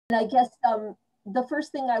I guess the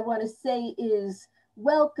first thing I want to say is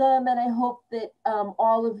welcome, and I hope that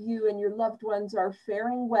all of you and your loved ones are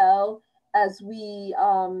faring well as we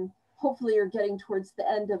hopefully are getting towards the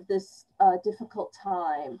end of this difficult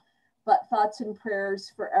time. But thoughts and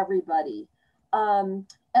prayers for everybody. And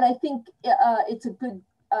I think it's a good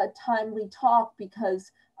timely talk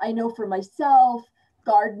because I know for myself,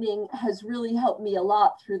 gardening has really helped me a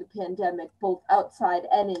lot through the pandemic, both outside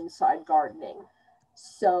and inside gardening.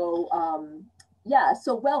 So yeah,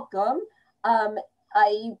 so welcome.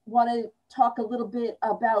 I want to talk a little bit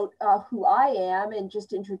about who I am and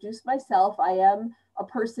just introduce myself. I am a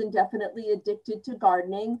person definitely addicted to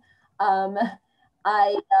gardening.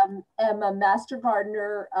 I am a master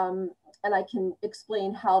gardener, and I can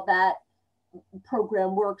explain how that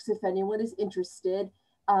program works if anyone is interested.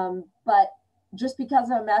 But just because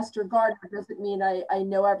I'm a master gardener doesn't mean I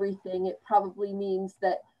know everything. It probably means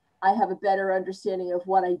that I have a better understanding of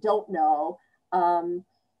what I don't know.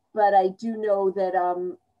 But I do know that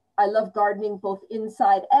I love gardening both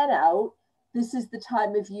inside and out. This is the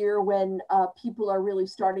time of year when people are really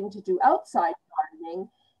starting to do outside gardening.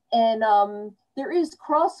 And there is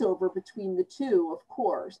crossover between the two, of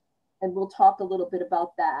course, and we'll talk a little bit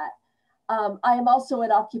about that. I am also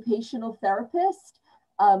an occupational therapist.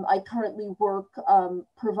 I currently work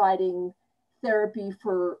providing therapy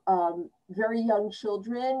for very young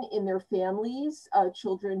children in their families,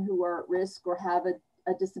 children who are at risk or have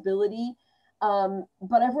a disability.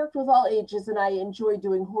 But I've worked with all ages, and I enjoy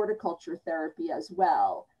doing horticulture therapy as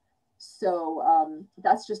well. So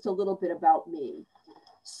that's just a little bit about me.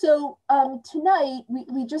 So tonight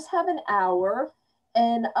we just have an hour,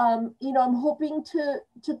 and you know, I'm hoping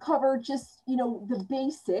to cover just, you know, the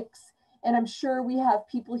basics, and I'm sure we have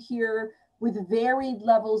people here with varied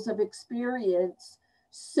levels of experience.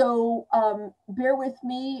 So bear with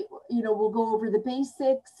me, you know, we'll go over the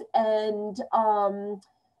basics and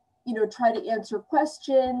you know, try to answer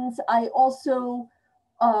questions. I also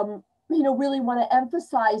you know, really want to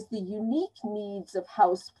emphasize the unique needs of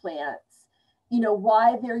houseplants, you know,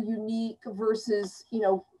 why they're unique versus, you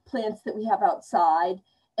know, plants that we have outside,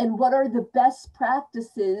 and what are the best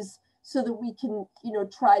practices so that we can, you know,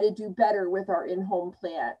 try to do better with our in-home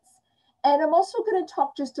plants. And I'm also going to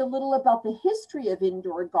talk just a little about the history of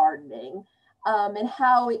indoor gardening and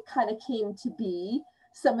how it kind of came to be,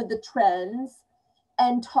 some of the trends,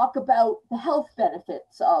 and talk about the health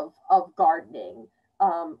benefits of gardening,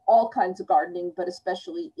 all kinds of gardening, but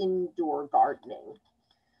especially indoor gardening.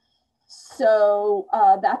 So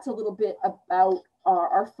that's a little bit about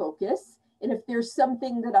our focus. And if there's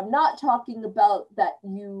something that I'm not talking about that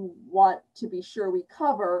you want to be sure we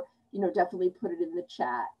cover, you know, definitely put it in the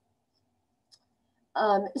chat.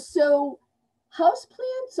 So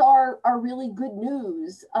houseplants are really good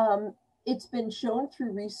news. It's been shown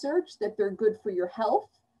through research that they're good for your health.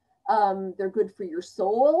 They're good for your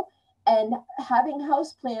soul. And having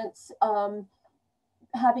houseplants,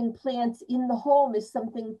 having plants in the home is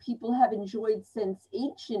something people have enjoyed since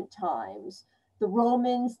ancient times. The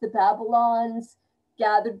Romans, the Babylons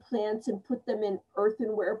gathered plants and put them in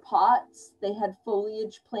earthenware pots. They had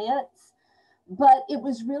foliage plants. But it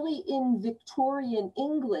was really in Victorian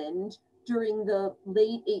England during the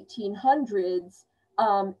late 1800s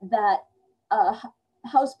that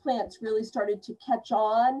houseplants really started to catch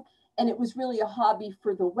on. And it was really a hobby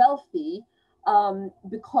for the wealthy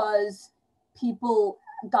because people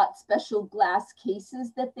got special glass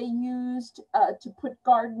cases that they used to put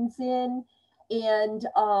gardens in. And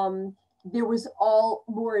there was all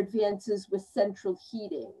more advances with central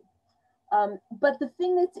heating. But the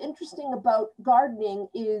thing that's interesting about gardening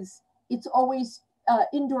is it's always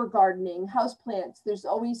indoor gardening, houseplants, there's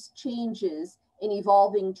always changes and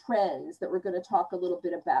evolving trends that we're going to talk a little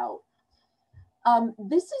bit about.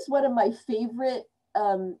 This is one of my favorite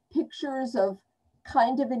pictures of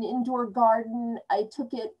kind of an indoor garden. I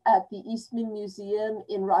took it at the Eastman Museum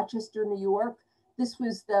in Rochester, New York. This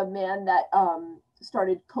was the man that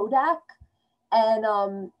started Kodak.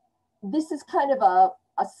 And this is kind of a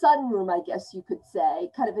sunroom, I guess you could say,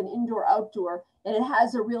 kind of an indoor outdoor, and it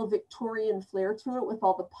has a real Victorian flair to it with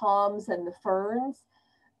all the palms and the ferns.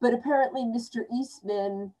 But apparently Mr.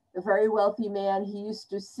 Eastman, a very wealthy man, he used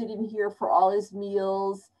to sit in here for all his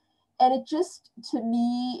meals. And it just, to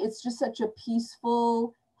me, it's just such a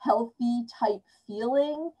peaceful, healthy type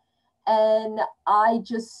feeling. And I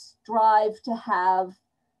just strive to have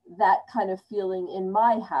that kind of feeling in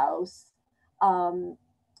my house.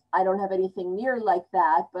 I don't have anything near like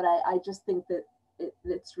that, but I just think that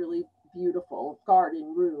it's really beautiful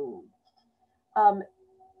garden room.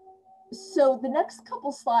 So the next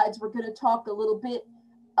couple slides, we're going to talk a little bit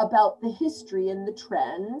about the history and the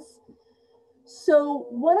trends. So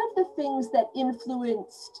one of the things that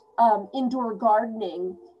influenced indoor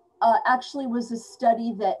gardening actually was a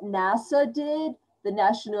study that NASA did, the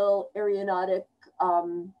National Aeronautic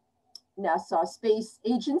NASA Space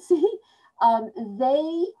Agency.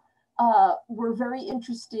 They were very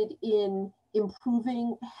interested in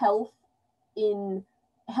improving health in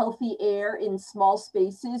healthy air in small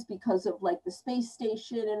spaces because of like the space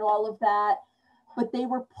station and all of that. But they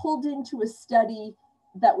were pulled into a study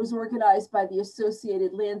that was organized by the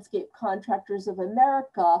Associated Landscape Contractors of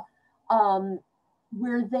America,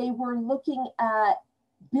 where they were looking at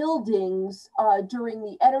buildings during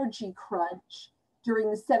the energy crunch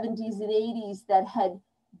during the 70s and 80s that had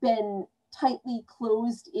been tightly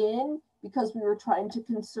closed in because we were trying to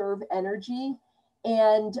conserve energy,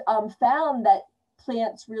 and found that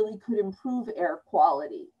plants really could improve air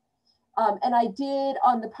quality. And I did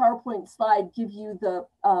on the PowerPoint slide give you the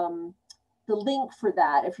link for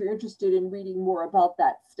that if you're interested in reading more about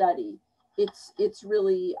that study. It's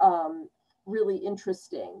really really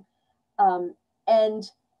interesting.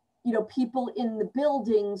 And you know, people in the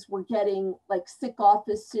buildings were getting like sick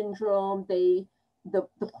office syndrome. The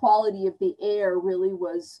quality of the air really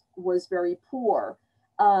was very poor.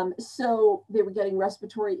 So they were getting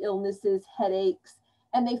respiratory illnesses, headaches,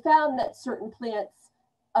 and they found that certain plants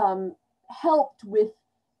helped with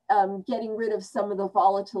getting rid of some of the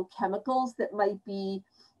volatile chemicals that might be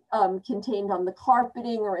contained on the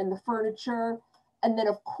carpeting or in the furniture. And then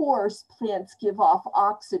of course, plants give off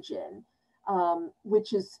oxygen,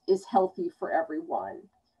 which is healthy for everyone.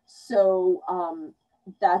 So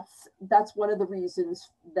that's one of the reasons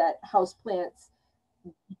that houseplants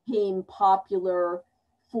became popular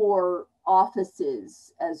for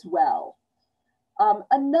offices as well.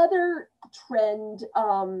 Another trend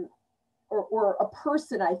or a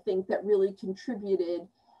person I think that really contributed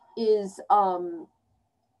is, let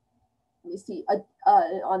me see,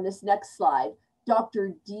 on this next slide,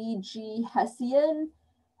 Dr. D.G. Hessian.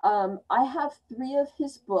 I have 3 of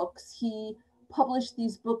his books. He published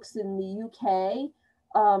these books in the UK.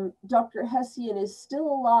 Dr. Hessian is still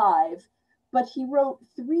alive, but he wrote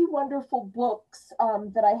 3 wonderful books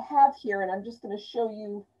that I have here, and I'm just going to show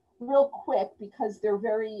you real quick because they're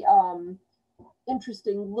very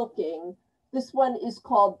interesting looking. This one is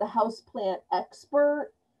called The Houseplant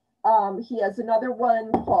Expert. He has another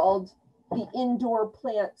one called The Indoor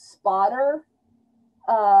Plant Spotter.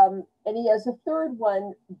 And he has a third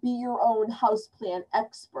one, Be Your Own Houseplant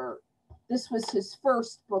Expert. This was his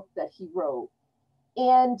first book that he wrote.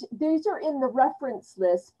 And these are in the reference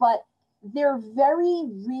list, but they're very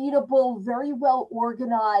readable, very well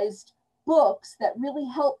organized books that really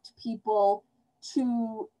helped people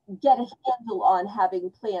to get a handle on having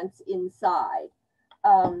plants inside.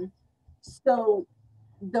 So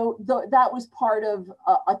that was part of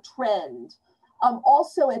a trend.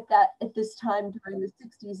 Also at this time during the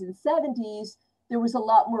 60s and 70s, there was a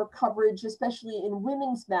lot more coverage, especially in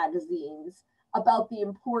women's magazines, about the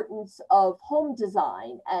importance of home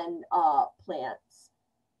design and plants.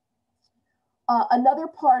 Another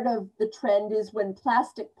part of the trend is when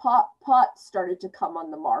plastic pots started to come on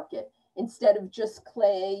the market. Instead of just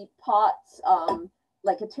clay pots,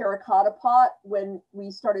 like a terracotta pot, when we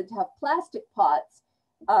started to have plastic pots,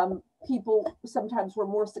 people sometimes were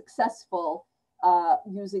more successful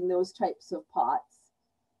using those types of pots.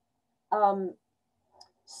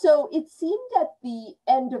 So it seemed at the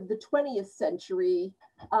end of the 20th century,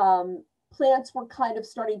 plants were kind of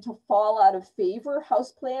starting to fall out of favor,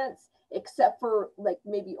 houseplants, except for like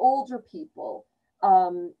maybe older people.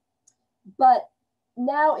 But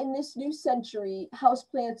now in this new century,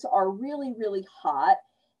 houseplants are really, really hot,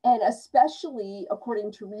 and especially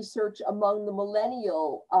according to research among the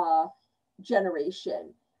millennial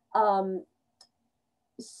generation.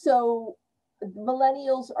 So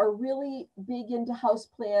millennials are really big into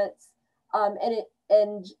houseplants,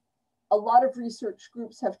 and a lot of research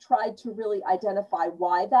groups have tried to really identify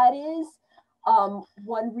why that is.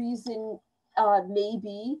 One reason may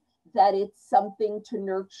be that it's something to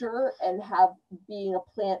nurture and have, being a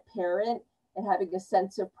plant parent and having a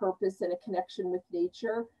sense of purpose and a connection with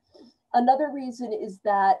nature. Another reason is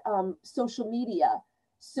that social media.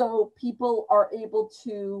 So people are able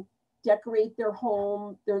to decorate their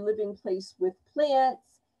home, their living place with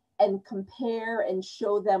plants and compare and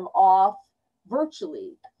show them off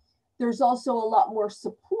virtually. There's also a lot more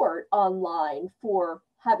support online for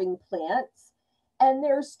having plants. And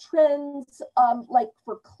there's trends like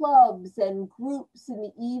for clubs and groups in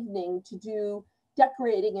the evening to do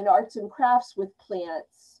decorating and arts and crafts with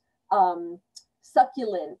plants,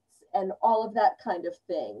 succulents, and all of that kind of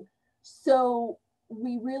thing. So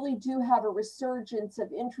we really do have a resurgence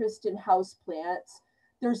of interest in houseplants.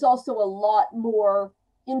 There's also a lot more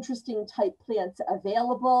interesting type plants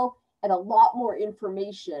available and a lot more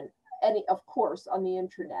information, and of course on the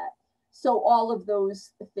internet. So all of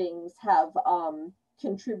those things have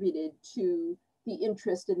contributed to the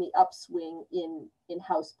interest in the upswing in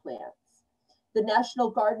houseplants. The National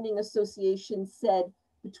Gardening Association said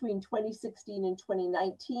between 2016 and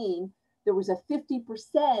 2019, there was a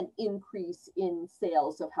 50% increase in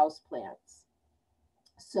sales of houseplants.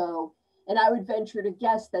 So, and I would venture to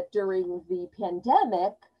guess that during the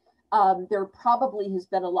pandemic, there probably has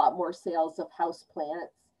been a lot more sales of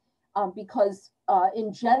houseplants because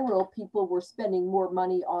in general, people were spending more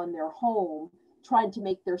money on their home, trying to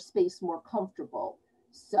make their space more comfortable.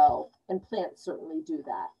 So, and plants certainly do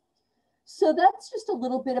that. So that's just a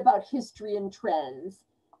little bit about history and trends.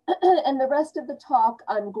 And the rest of the talk,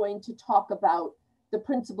 I'm going to talk about the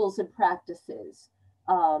principles and practices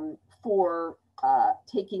for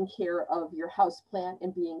taking care of your houseplant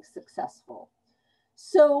and being successful.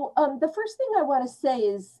 So the first thing I want to say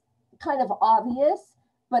is kind of obvious,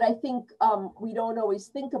 but I think we don't always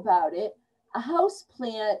think about it. A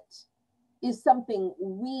houseplant is something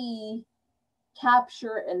we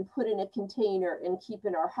capture and put in a container and keep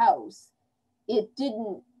in our house. It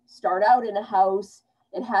didn't start out in a house.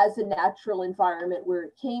 It has a natural environment where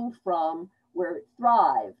it came from, where it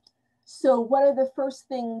thrived. So one of the first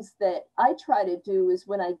things that I try to do is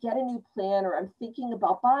when I get a new plant or I'm thinking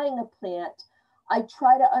about buying a plant, I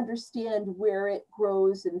try to understand where it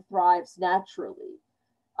grows and thrives naturally.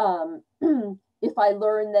 If I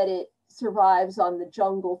learn that it survives on the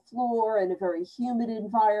jungle floor in a very humid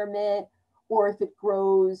environment, or if it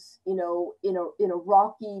grows, you know, in a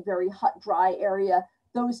rocky, very hot, dry area,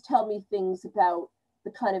 those tell me things about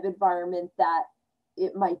the kind of environment that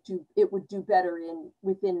it would do better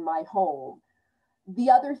within my home. The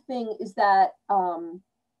other thing is that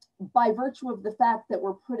by virtue of the fact that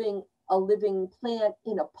we're putting a living plant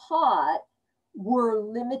in a pot, we're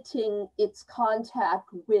limiting its contact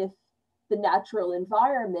with the natural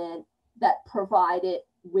environment that provide it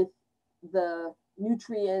with the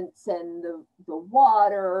nutrients and the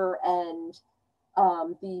water and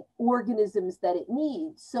the organisms that it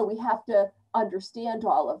needs. So we have to understand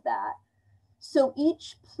all of that. So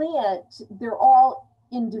each plant, they're all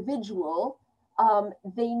individual.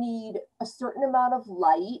 They need a certain amount of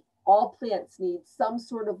light. All plants need some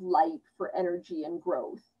sort of light for energy and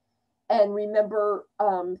growth. And remember,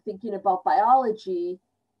 thinking about biology,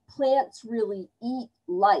 plants really eat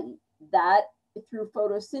light. That through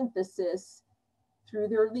photosynthesis, through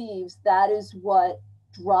their leaves, that is what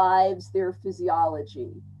drives their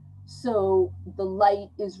physiology. So the light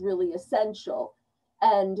is really essential.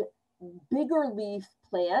 And bigger leaf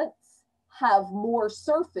plants have more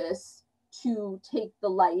surface to take the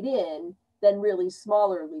light in than really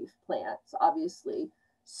smaller leaf plants, obviously.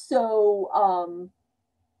 So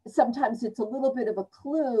sometimes it's a little bit of a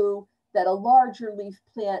clue that a larger leaf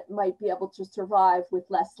plant might be able to survive with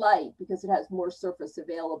less light because it has more surface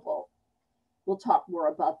available. We'll talk more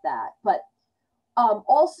about that. But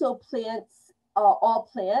also plants, all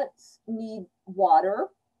plants need water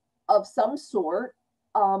of some sort,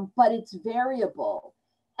 but it's variable.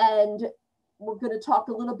 And we're going to talk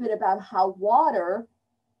a little bit about how water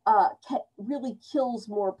really kills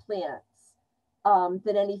more plants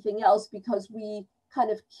than anything else, because we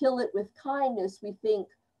kind of kill it with kindness. We think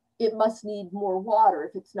it must need more water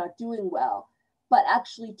if it's not doing well. But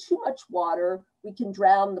actually too much water, we can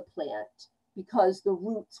drown the plant because the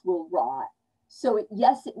roots will rot. So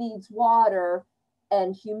yes, it needs water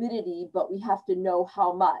and humidity, but we have to know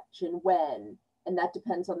how much and when, and that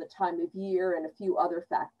depends on the time of year and a few other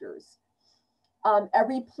factors.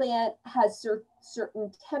 Every plant has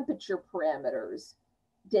certain temperature parameters,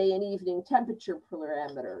 day and evening temperature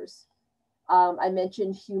parameters. I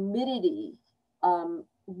mentioned humidity.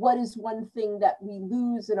 What is one thing that we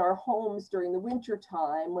lose in our homes during the winter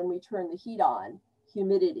time when we turn the heat on?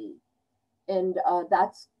 Humidity. And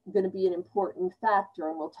that's going to be an important factor,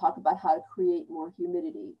 and we'll talk about how to create more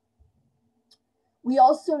humidity. We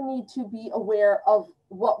also need to be aware of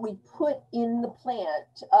what we put in the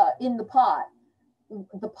plant, in the pot,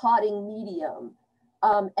 the potting medium.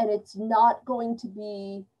 And it's not going to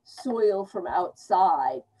be soil from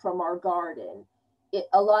outside, from our garden.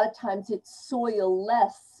 A lot of times it's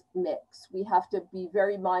soil-less mix. We have to be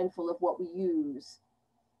very mindful of what we use.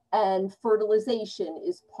 And fertilization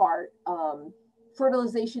is part.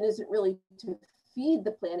 Fertilization isn't really to feed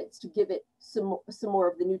the plant, it's to give it some more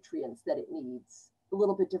of the nutrients that it needs, a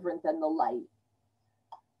little bit different than the light.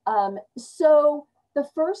 So the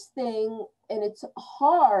first thing, and it's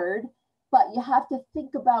hard, but you have to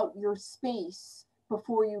think about your space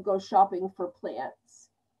before you go shopping for plants.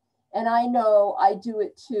 And I know I do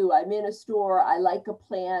it too. I'm in a store, I like a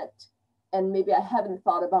plant, and maybe I haven't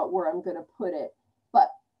thought about where I'm going to put it. But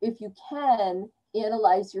if you can,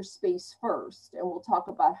 analyze your space first, and we'll talk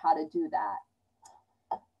about how to do that.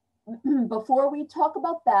 Before we talk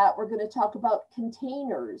about that, we're going to talk about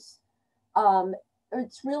containers.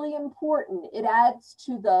 It's really important. It adds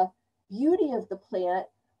to the beauty of the plant,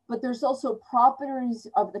 but there's also properties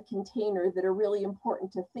of the container that are really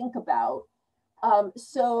important to think about.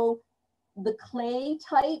 So the clay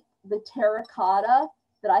type, the terracotta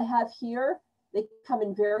that I have here, they come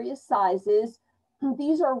in various sizes.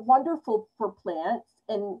 These are wonderful for plants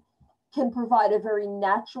and can provide a very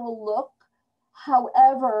natural look.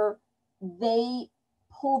 However, they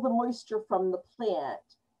pull the moisture from the plant.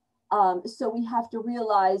 So we have to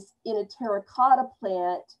realize in a terracotta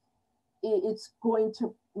plant, it's going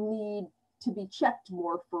to need to be checked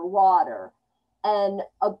more for water. And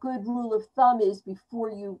a good rule of thumb is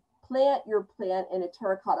before you plant your plant in a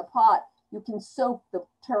terracotta pot, you can soak the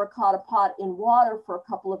terracotta pot in water for a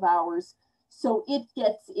couple of hours so it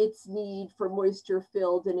gets its need for moisture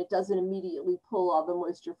filled and it doesn't immediately pull all the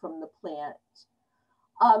moisture from the plant.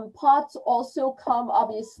 Pots also come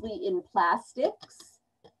obviously in plastics.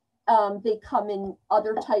 They come in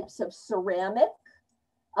other types of ceramic.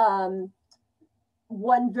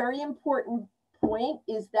 One very important point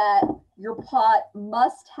is that your pot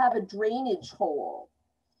must have a drainage hole.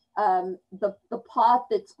 The pot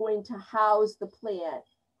that's going to house the plant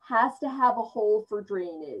has to have a hole for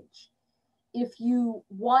drainage. If you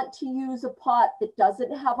want to use a pot that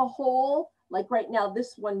doesn't have a hole, like right now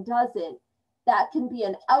this one doesn't, that can be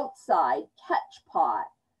an outside catch pot,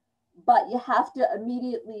 but you have to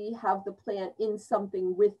immediately have the plant in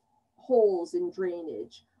something with holes in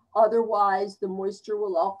drainage. Otherwise, the moisture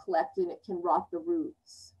will all collect and it can rot the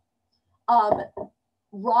roots.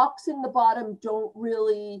 Rocks in the bottom don't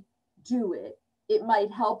really do it. It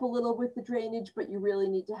might help a little with the drainage, but you really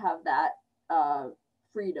need to have that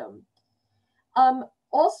freedom.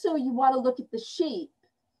 Also, you want to look at the shape.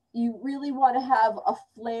 You really want to have a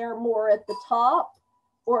flare more at the top,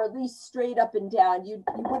 or at least straight up and down. You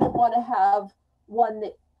wouldn't want to have one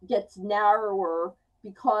that gets narrower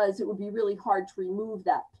because it would be really hard to remove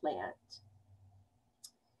that plant.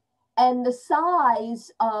 And the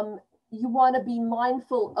size, you want to be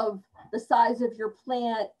mindful of the size of your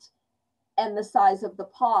plant and the size of the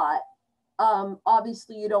pot.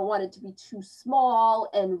 Obviously, you don't want it to be too small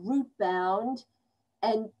and root bound.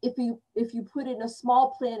 And if you put in a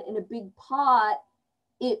small plant in a big pot,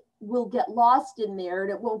 it will get lost in there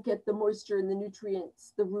and it won't get the moisture and the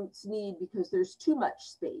nutrients the roots need because there's too much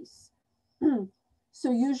space. So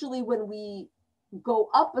usually when we go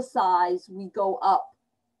up a size, we go up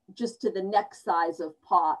just to the next size of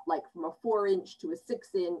pot, like from a 4-inch to a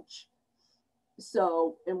 6-inch.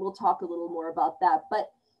 So, and we'll talk a little more about that, but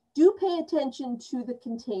do pay attention to the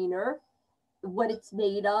container, what it's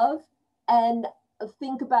made of, and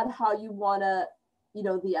think about how you want to, you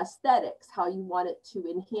know, the aesthetics, how you want it to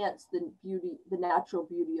enhance the beauty, the natural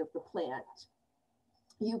beauty of the plant.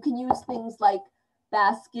 You can use things like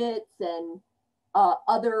baskets and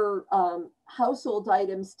other household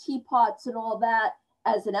items, teapots and all that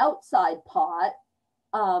as an outside pot,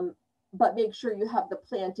 but make sure you have the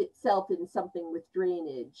plant itself in something with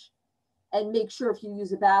drainage. And make sure if you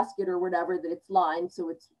use a basket or whatever that it's lined so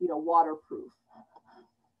it's, you know, waterproof.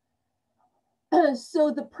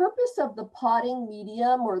 So the purpose of the potting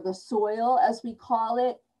medium, or the soil as we call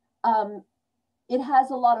it, it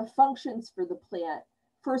has a lot of functions for the plant.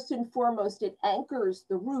 First and foremost, it anchors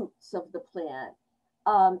the roots of the plant,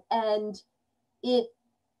 and it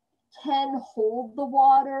can hold the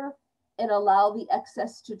water and allow the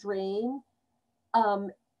excess to drain.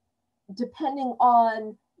 Depending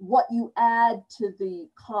on what you add to the,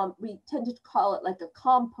 we tend to call it like a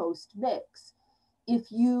compost mix.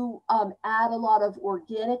 If you add a lot of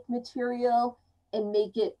organic material and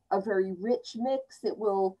make it a very rich mix, it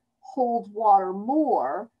will hold water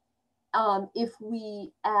more. If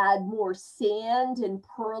we add more sand and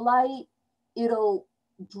perlite, it'll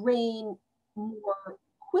drain more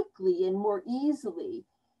quickly and more easily.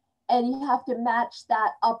 And you have to match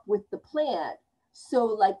that up with the plant. So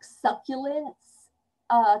like succulents,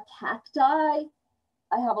 cacti,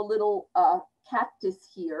 I have a little cactus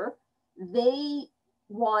here. They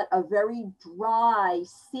want a very dry,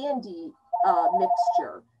 sandy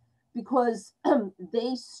mixture because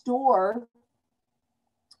they store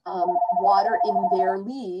water in their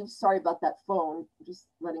leaves. Sorry about that phone, just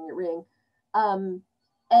letting it ring. And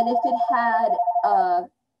if it had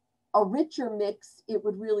a richer mix, it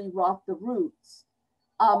would really rot the roots.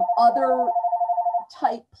 Other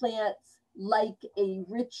type plants like a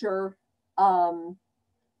richer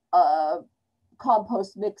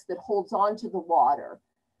compost mix that holds on to the water.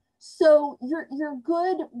 So you're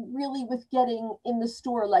good really with getting in the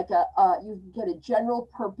store like you can get a general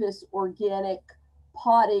purpose organic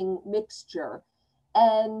potting mixture.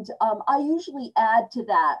 And I usually add to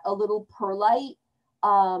that a little perlite.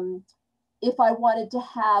 If I wanted to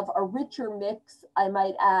have a richer mix, I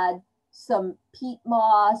might add some peat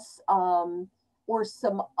moss or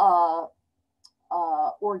some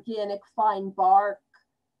organic fine bark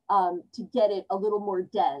to get it a little more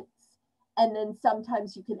dense. And then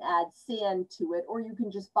sometimes you can add sand to it, or you can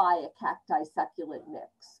just buy a cacti succulent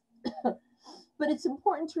mix. But it's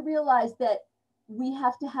important to realize that we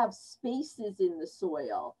have to have spaces in the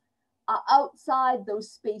soil. Outside,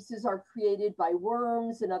 those spaces are created by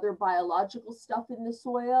worms and other biological stuff in the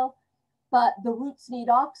soil, but the roots need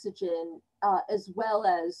oxygen as well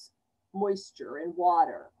as moisture and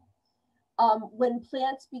water. When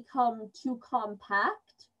plants become too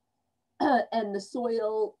compact and the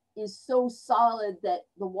soil is so solid that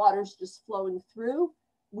the water's just flowing through,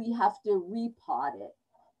 we have to repot it.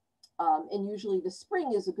 And usually the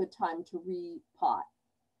spring is a good time to repot.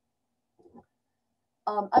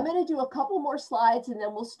 I'm going to do a couple more slides and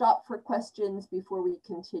then we'll stop for questions before we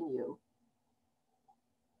continue.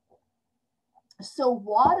 So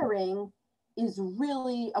watering is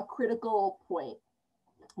really a critical point.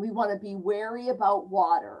 We want to be wary about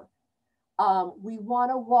water. We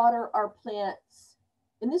want to water our plants,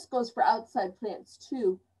 and this goes for outside plants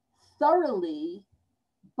too, thoroughly,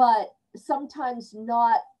 but sometimes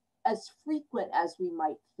not as frequent as we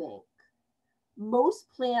might think. Most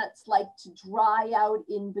plants like to dry out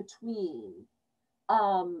in between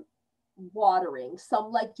watering.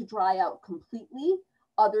 Some like to dry out completely.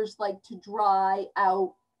 Others like to dry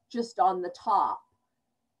out just on the top.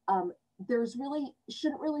 There's really,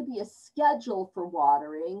 shouldn't really be a schedule for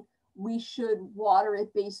watering. We should water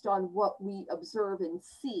it based on what we observe and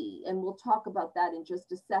see. And we'll talk about that in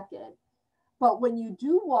just a second. But when you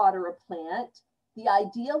do water a plant, the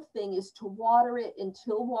ideal thing is to water it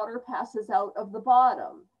until water passes out of the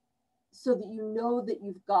bottom so that you know that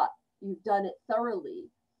you've done it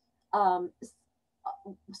thoroughly.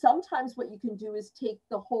 Sometimes what you can do is take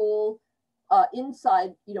the whole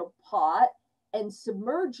inside, pot and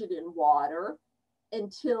submerge it in water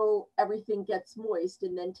until everything gets moist,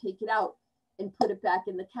 and then take it out and put it back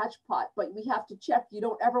in the catch pot. But we have to check. You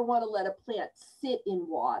don't ever want to let a plant sit in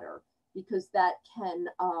water because that can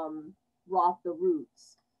rot the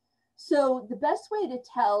roots. So the best way to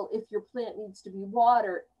tell if your plant needs to be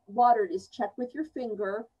watered is check with your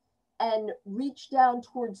finger and reach down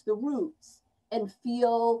towards the roots and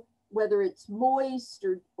feel whether it's moist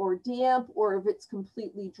or damp, or if it's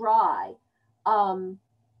completely dry.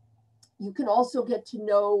 You can also get to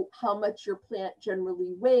know how much your plant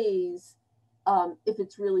generally weighs. If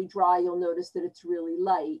it's really dry, you'll notice that it's really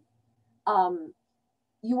light.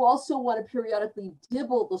 You also want to periodically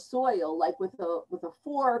dibble the soil, like with a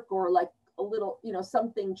fork or like a little,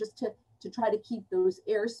 something just to try to keep those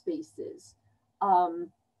air spaces.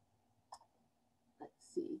 Let's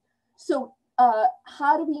see. So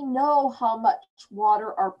how do we know how much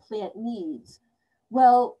water our plant needs?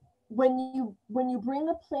 Well, when you bring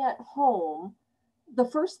a plant home, the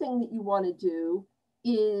first thing that you want to do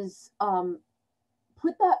is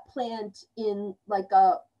put that plant in like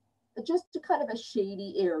just a kind of a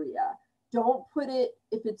shady area. Don't put it,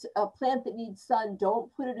 if it's a plant that needs sun,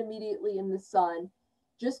 don't put it immediately in the sun.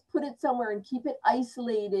 Just put it somewhere and keep it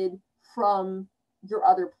isolated from your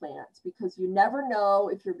other plants, because you never know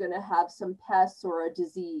if you're going to have some pests or a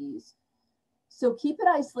disease. So keep it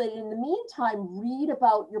isolated. In the meantime, read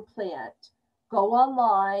about your plant. Go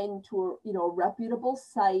online to a reputable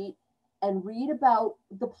site and read about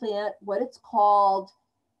the plant, what it's called,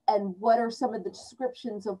 and what are some of the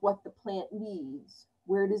descriptions of what the plant needs.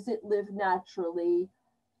 Where does it live naturally?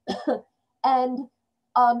 And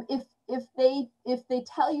if they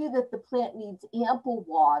tell you that the plant needs ample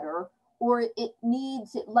water, or it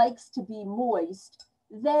likes to be moist,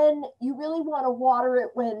 then you really want to water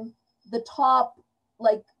it when the top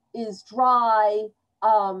is dry.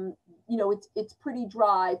 It's pretty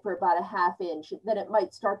dry for about a ½ inch. Then it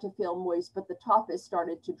might start to feel moist, but the top has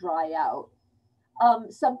started to dry out.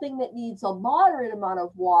 Something that needs a moderate amount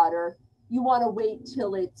of water, you want to wait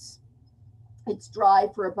till it's dry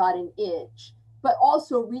for about an inch. But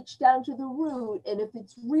also reach down to the root, and if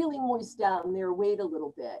it's really moist down there, wait a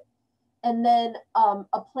little bit. And then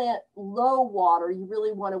a plant low water, you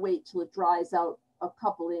really want to wait till it dries out a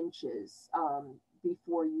couple inches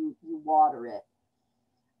before you water it.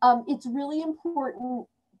 It's really important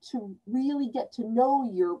to really get to know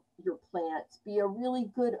your plants, be a really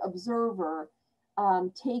good observer,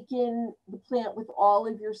 take in the plant with all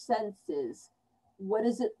of your senses. What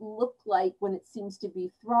does it look like when it seems to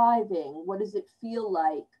be thriving? What does it feel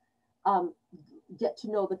like? Get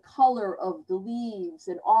to know the color of the leaves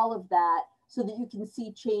and all of that so that you can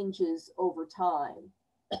see changes over time.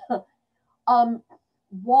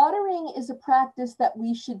 Watering is a practice that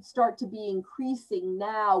we should start to be increasing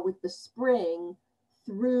now with the spring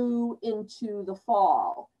through into the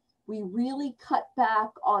fall. We really cut back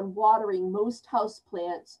on watering most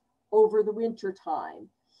houseplants over the winter time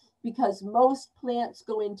because most plants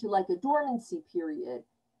go into like a dormancy period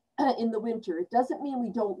in the winter. It doesn't mean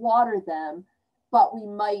we don't water them, but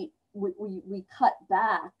we cut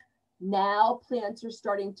back. Now plants are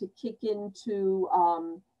starting to kick into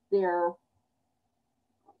their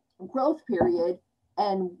growth period,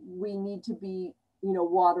 and we need to be,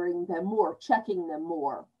 watering them more, checking them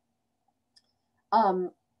more.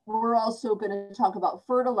 We're also going to talk about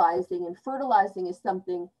fertilizing, and fertilizing is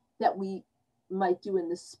something that we might do in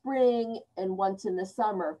the spring and once in the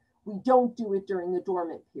summer. We don't do it during the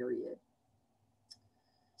dormant period.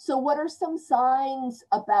 So what are some signs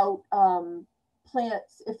about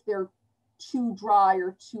plants if they're too dry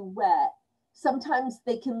or too wet? Sometimes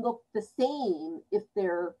they can look the same if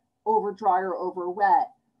they're over dry or over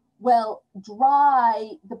wet. Well,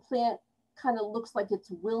 dry, the plant kind of looks like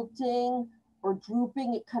it's wilting or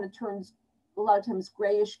drooping. It kind of turns a lot of times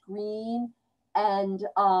grayish green, and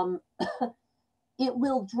it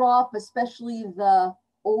will drop, especially the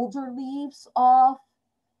older leaves off.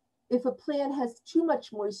 If a plant has too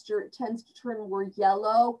much moisture, it tends to turn more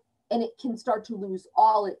yellow, and it can start to lose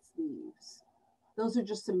all its leaves. Those are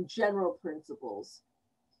just some general principles.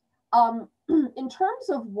 In terms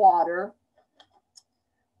of water,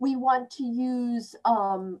 we want to use,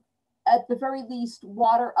 at the very least,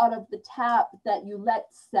 water out of the tap that you let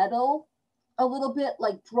settle a little bit,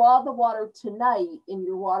 like draw the water tonight in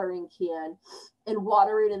your watering can and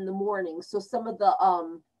water it in the morning. So some of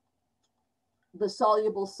the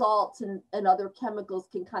soluble salts and other chemicals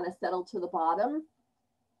can kind of settle to the bottom.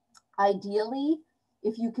 Ideally,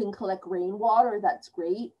 if you can collect rainwater, that's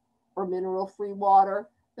great, or mineral-free water.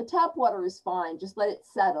 But tap water is fine. Just let it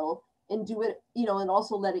settle and do it, and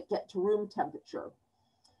also let it get to room temperature.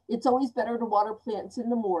 It's always better to water plants in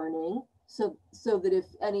the morning so that if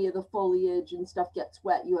any of the foliage and stuff gets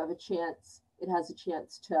wet, you have a chance, it has a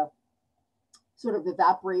chance to sort of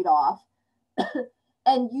evaporate off.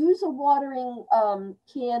 And use a watering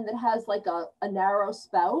can that has like a narrow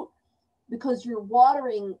spout, because you're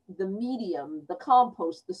watering the medium, the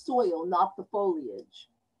compost, the soil, not the foliage.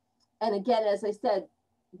 And again, as I said,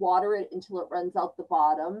 water it until it runs out the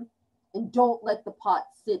bottom, and don't let the pot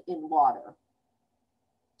sit in water.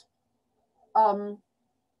 All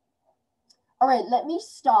right, let me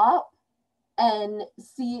stop and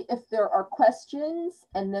see if there are questions,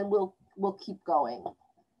 and then we'll keep going.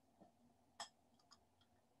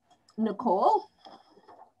 Nicole?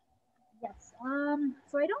 Yes.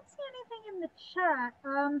 So I don't see anything in the chat.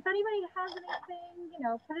 If anybody has anything,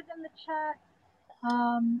 put it in the chat.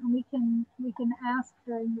 And we can ask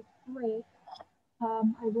during the break. I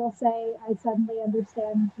will say I suddenly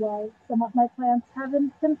understand why some of my plants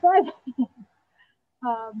haven't been thriving.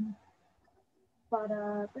 But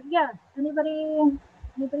yeah, anybody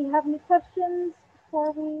have any questions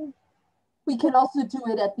before we? We can also do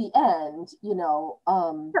it at the end, Sure.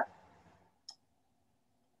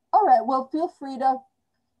 All right, well, feel free to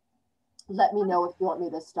let me know if you want me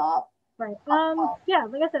to stop. Right. Yeah,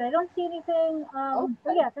 like I said, I don't see anything. Okay.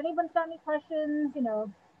 But yeah, if anyone's got any questions,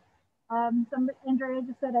 Andrea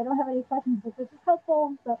just said I don't have any questions, but this is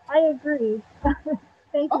helpful. So I agree.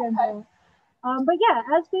 Thank you, Andrea. But yeah,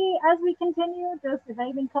 as we continue, just if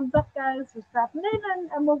anything comes up, guys, just drop them in,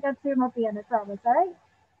 and we'll get to them at the end. I promise. All right.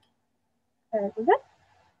 All right, we're good.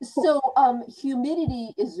 So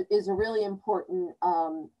humidity is a really important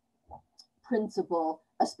principle,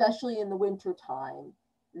 especially in the winter time,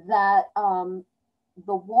 that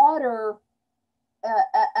the water,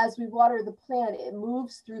 as we water the plant, it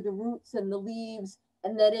moves through the roots and the leaves,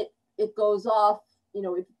 and then it goes off,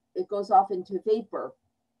 it goes off into vapor.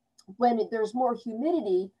 When there's more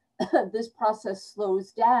humidity, this process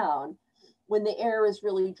slows down. When the air is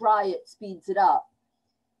really dry, it speeds it up.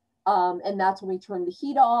 And that's when we turn the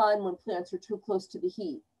heat on, when plants are too close to the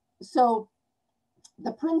heat. So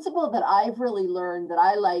the principle that I've really learned that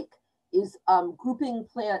I like is grouping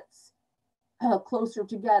plants closer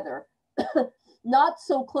together. Not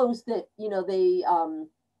so close that, they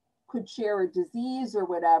could share a disease or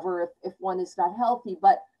whatever if one is not healthy,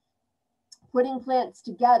 but putting plants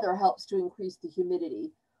together helps to increase the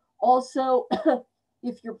humidity. Also,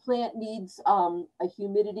 if your plant needs a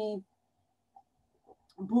humidity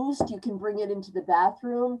boost, you can bring it into the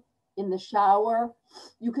bathroom, in the shower.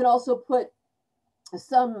 You could also put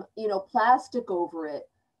some, plastic over it,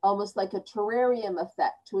 almost like a terrarium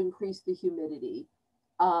effect to increase the humidity.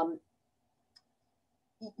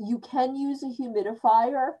 You can use a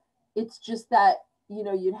humidifier. It's just that,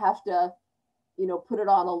 you'd have to, put it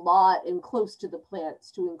on a lot and close to the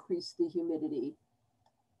plants to increase the humidity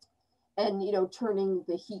and, turning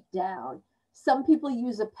the heat down. Some people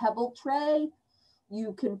use a pebble tray.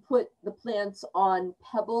 You can put the plants on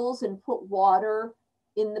pebbles and put water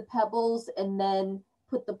in the pebbles and then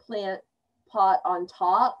put the plant pot on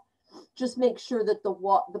top. Just make sure that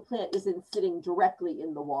the plant isn't sitting directly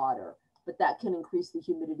in the water, but that can increase the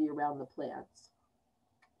humidity around the plants.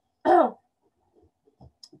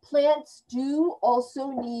 Plants do also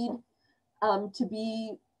need to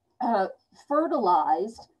be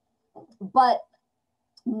fertilized, but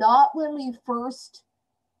not when we first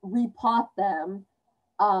repot them,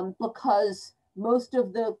 because most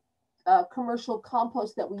of the commercial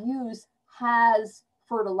compost that we use has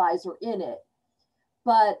fertilizer in it.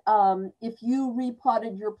 But if you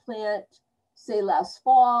repotted your plant, say last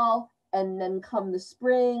fall, and then come the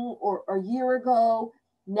spring or a year ago,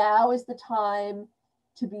 now is the time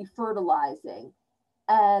to be fertilizing.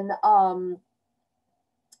 And I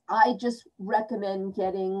just recommend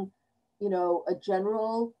getting, a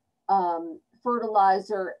general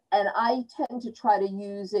fertilizer, and I tend to try to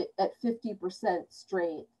use it at 50%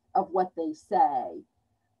 strength of what they say.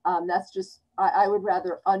 That's just, I would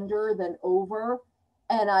rather under than over.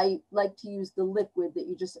 And I like to use the liquid that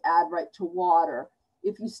you just add right to water.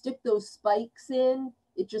 If you stick those spikes in,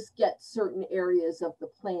 it just gets certain areas of the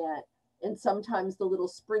plant. And sometimes the little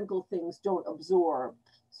sprinkle things don't absorb.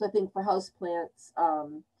 So I think for houseplants,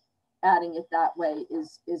 adding it that way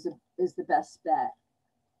is the best bet.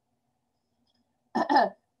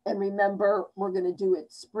 And remember, we're going to do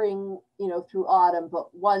it spring, through autumn.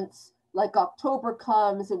 But once like October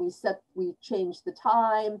comes and we change the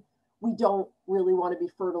time, we don't really want to be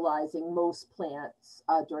fertilizing most plants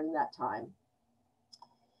during that time.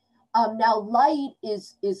 Now, light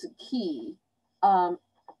is key.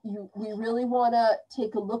 We really want to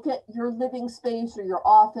take a look at your living space or your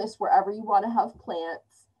office, wherever you want to have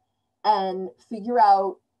plants, and figure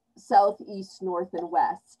out south, east, north, and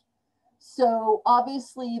west. So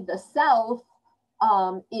obviously the south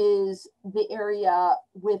is the area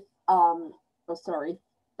with,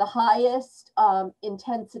 the highest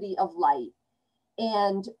intensity of light.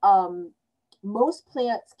 And most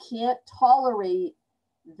plants can't tolerate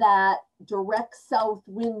that direct south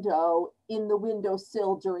window in the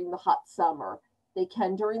windowsill during the hot summer. They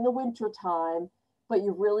can during the winter time, but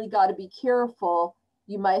you've really got to be careful.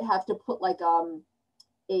 You might have to put like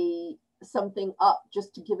something up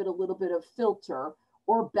just to give it a little bit of filter,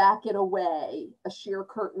 or back it away, a sheer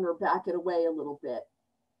curtain, or back it away a little bit.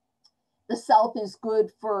 The south is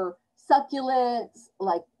good for succulents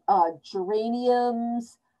like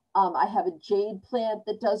geraniums. I have a jade plant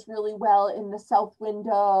that does really well in the south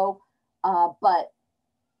window, but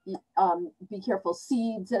be careful,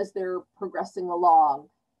 seeds as they're progressing along.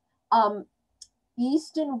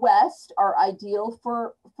 East and west are ideal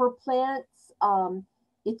for plants.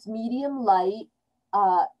 It's medium light,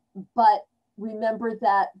 but remember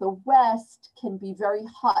that the west can be very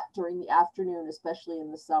hot during the afternoon, especially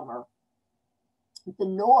in the summer. The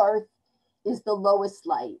north is the lowest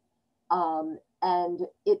light, and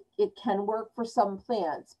it can work for some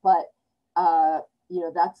plants, but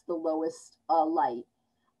that's the lowest light.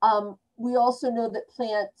 We also know that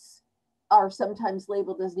plants are sometimes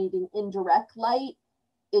labeled as needing indirect light.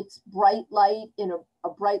 It's bright light in a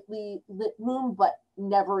brightly lit room, but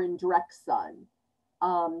never in direct sun.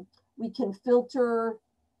 We can filter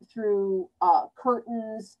through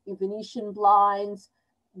curtains, Venetian blinds.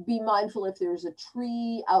 Be mindful if there's a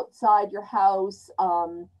tree outside your house.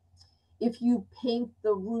 If you paint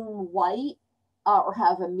the room white or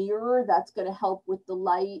have a mirror, that's going to help with the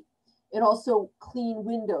light. And also clean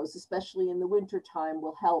windows, especially in the wintertime,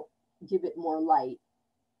 will help give it more light.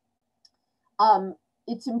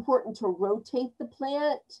 It's important to rotate the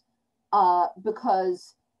plant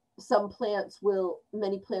because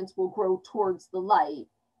many plants will grow towards the light.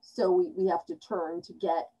 So we have to turn to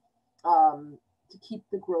get, to keep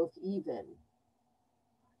the growth even.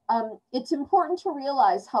 It's important to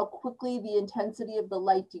realize how quickly the intensity of the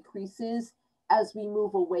light decreases as we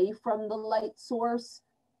move away from the light source.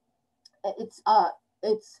 It's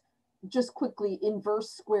just quickly, inverse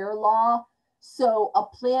square law. So a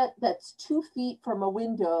plant that's 2 feet from a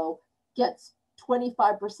window gets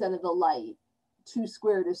 25% of the light. 2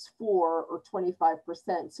 squared is 4, or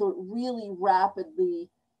 25%. So it really rapidly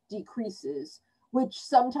decreases, which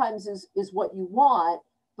sometimes is what you want,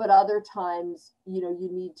 but other times, you know,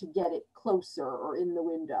 you need to get it closer or in the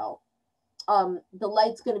window. The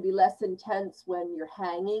light's going to be less intense when you're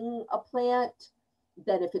hanging a plant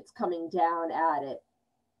than if it's coming down at it.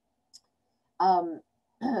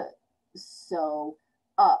 So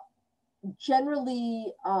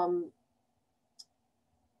generally,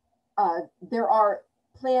 there are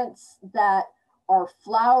plants that are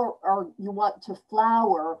or you want to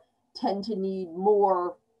flower, tend to need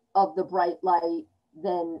more of the bright light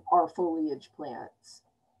than our foliage plants.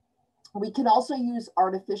 We can also use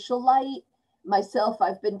artificial light. Myself,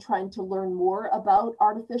 I've been trying to learn more about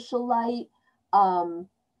artificial light,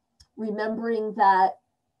 remembering that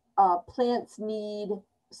plants need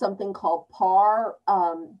something called PAR.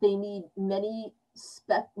 They need many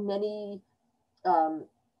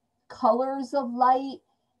colors of light,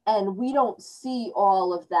 and we don't see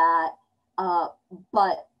all of that,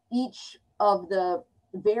 but each of the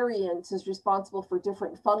variants is responsible for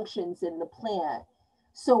different functions in the plant.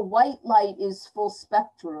 So white light is full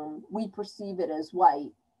spectrum. We perceive it as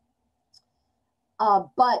white.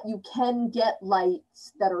 But you can get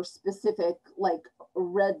lights that are specific, like a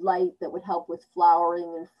red light that would help with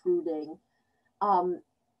flowering and fruiting.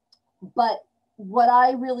 But what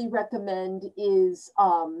I really recommend is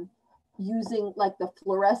using like the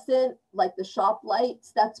fluorescent, like the shop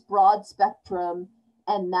lights. That's broad spectrum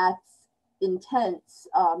and that's intense.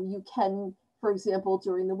 You can, for example,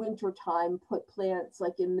 during the winter time, put plants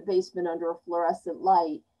like in the basement under a fluorescent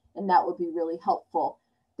light, and that would be really helpful.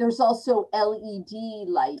 There's also LED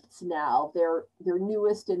lights now. They're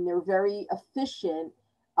newest and they're very efficient,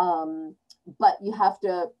 but you have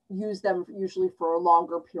to use them usually for a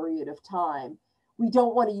longer period of time. We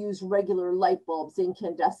don't want to use regular light bulbs,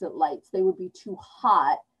 incandescent lights. They would be too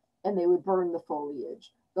hot and they would burn the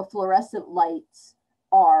foliage. The fluorescent lights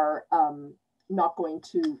are not going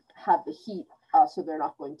to have the heat, so they're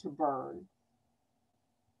not going to burn.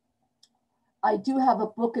 I do have a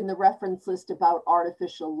book in the reference list about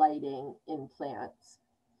artificial lighting in plants.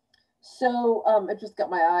 So I just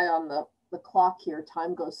got my eye on the clock here.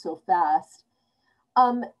 Time goes so fast.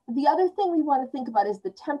 The other thing we want to think about is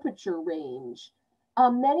the temperature range.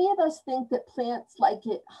 Many of us think that plants like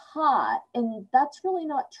it hot, and that's really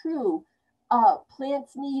not true.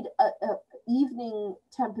 Plants need evening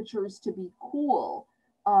temperatures to be cool.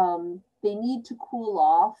 They need to cool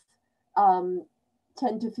off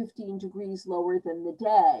 10 to 15 degrees lower than the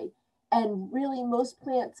day. And really, most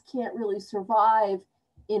plants can't really survive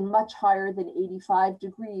in much higher than 85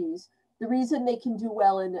 degrees. The reason they can do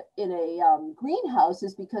well in a greenhouse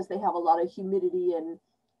is because they have a lot of humidity and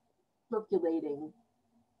circulating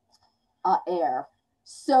air.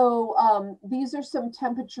 So these are some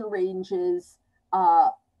temperature ranges,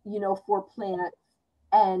 you know, for plants.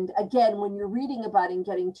 And again, when you're reading about and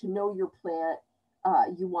getting to know your plant,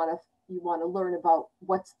 you want to learn about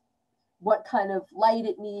what kind of light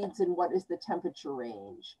it needs and what is the temperature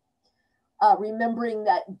range. Remembering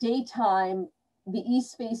that daytime, the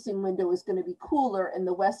east facing window is going to be cooler and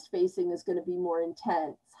the west facing is going to be more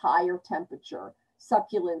intense, higher temperature.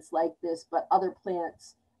 Succulents like this, but other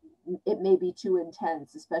plants, it may be too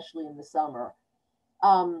intense, especially in the summer.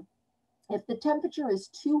 If the temperature is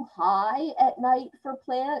too high at night for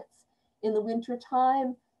plants in the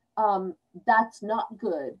wintertime, that's not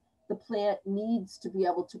good. The plant needs to be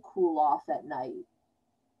able to cool off at night.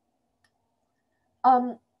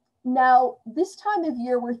 Now, this time of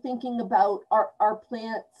year, we're thinking about our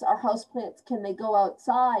plants, our house plants, can they go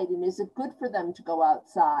outside, and is it good for them to go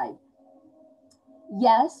outside?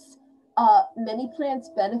 Yes, many plants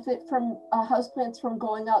benefit from houseplants from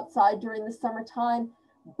going outside during the summertime,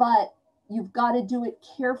 but you've got to do it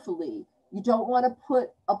carefully. You don't want to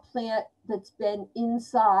put a plant that's been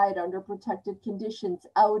inside under protected conditions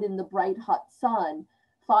out in the bright, hot sun.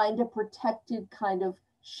 Find a protected kind of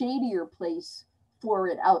shadier place for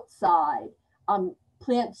it outside.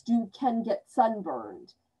 Plants can get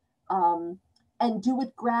sunburned, and do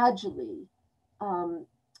it gradually.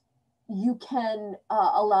 You can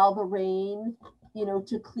allow the rain, you know,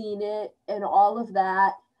 to clean it and all of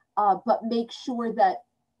that, but make sure that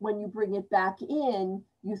when you bring it back in,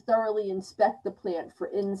 you thoroughly inspect the plant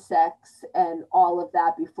for insects and all of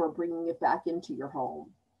that before bringing it back into your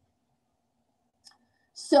home.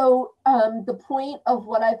 So the point of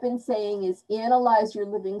what I've been saying is analyze your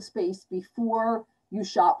living space before you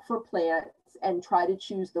shop for plants and try to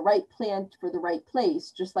choose the right plant for the right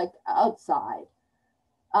place, just like outside.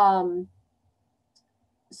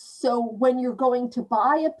 So when you're going to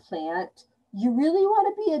buy a plant, you really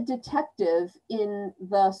want to be a detective in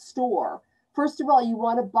the store. First of all, you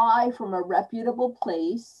want to buy from a reputable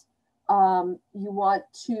place. You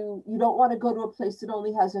don't want to go to a place that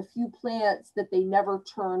only has a few plants that they never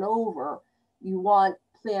turn over. You want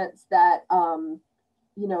plants that,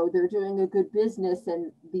 you know, they're doing a good business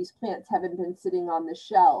and these plants haven't been sitting on the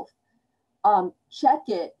shelf. Check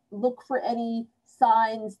it, look for any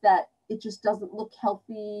signs that it just doesn't look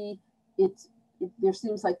healthy. There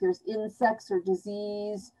seems like there's insects or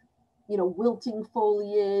disease, you know, wilting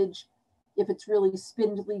foliage. If it's really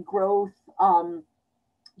spindly growth,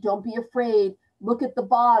 don't be afraid. Look at the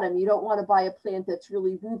bottom. You don't want to buy a plant that's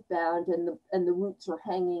really root bound and the roots are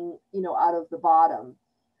hanging, you know, out of the bottom.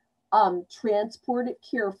 Transport it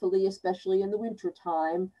carefully, especially in the winter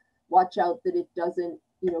time. Watch out that it doesn't,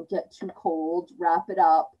 you know, get too cold. Wrap it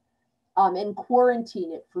up, and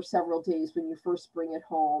quarantine it for several days when you first bring it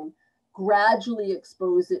home. Gradually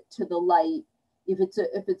expose it to the light. If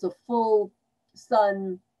it's a full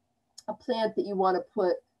sun, a plant that you want to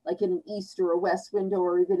put like in an east or a west window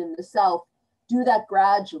or even in the south, do that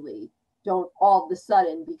gradually. Don't all of a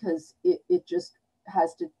sudden, because it just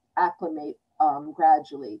has to acclimate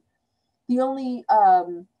gradually. The only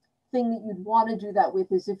thing that you'd want to do that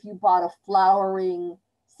with is if you bought a flowering,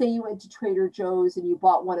 say you went to Trader Joe's and you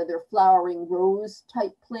bought one of their flowering rose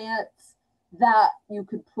type plants, that you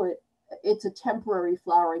could put, it's a temporary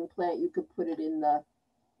flowering plant, you could put it in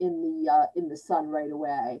the sun right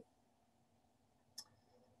away.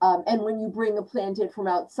 And when you bring a plant in from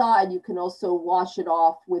outside, you can also wash it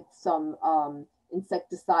off with some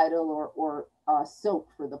insecticidal or soap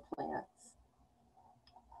for the plants.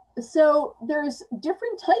 So there's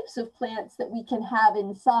different types of plants that we can have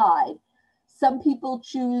inside. Some people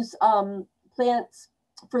choose plants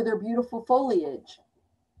for their beautiful foliage.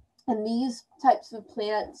 And these types of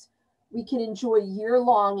plants we can enjoy year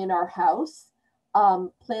long in our house.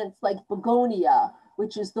 Plants like begonia,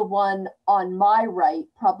 which is the one on my right,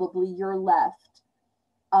 probably your left,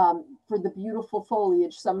 for the beautiful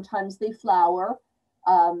foliage. Sometimes they flower.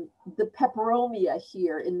 The peperomia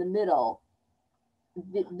here in the middle.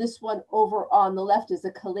 This one over on the left is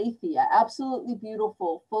a calathea, absolutely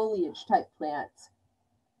beautiful foliage type plants.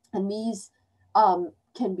 And these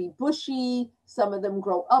can be bushy. Some of them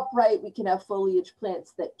grow upright. We can have foliage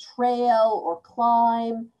plants that trail or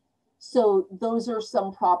climb. So those are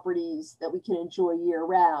some properties that we can enjoy year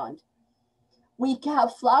round. We can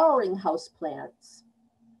have flowering house plants.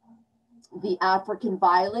 The African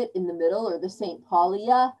violet in the middle, or the St.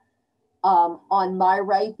 Paulia. On my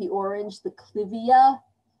right, the orange, the clivia.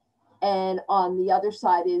 And on the other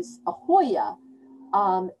side is a Hoya.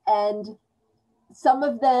 And some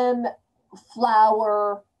of them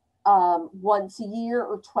flower once a year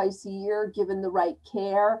or twice a year, given the right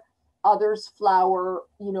care. Others flower,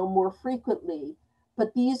 you know, more frequently.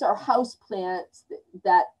 But these are house plants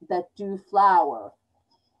that do flower.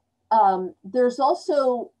 There's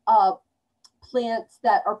also plants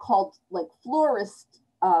that are called like florist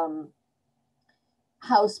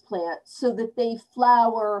house plants, so that they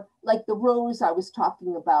flower like the rose I was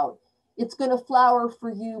talking about. It's going to flower for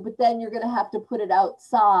you, but then you're going to have to put it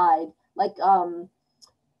outside, like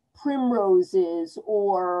primroses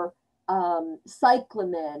or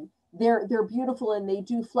cyclamen. They're beautiful and they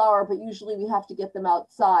do flower, but usually we have to get them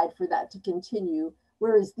outside for that to continue.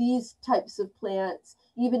 Whereas these types of plants,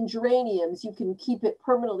 even geraniums, you can keep it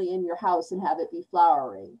permanently in your house and have it be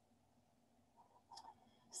flowering.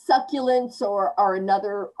 Succulents are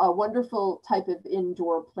another wonderful type of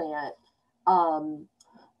indoor plant.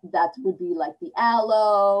 That would be like the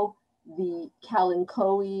aloe, the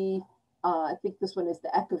kalanchoe. I think this one is the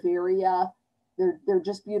echeveria. They're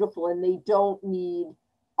just beautiful, and they don't need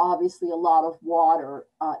obviously a lot of water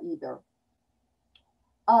either.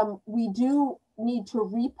 We do need to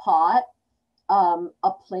repot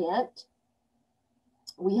a plant.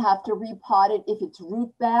 We have to repot it if it's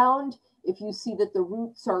root bound. If you see that the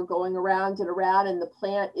roots are going around and around and the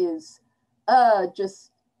plant is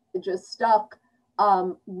just stuck,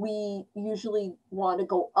 we usually want to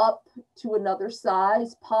go up to another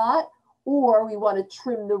size pot, or we want to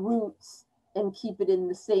trim the roots and keep it in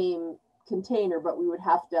the same container, but we would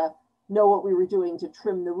have to know what we were doing to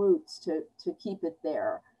trim the roots to keep it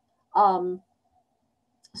there.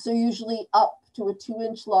 So usually up to a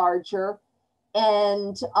 2-inch larger,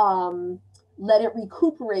 and let it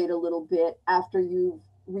recuperate a little bit after you've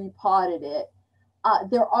repotted it.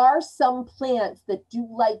 There are some plants that do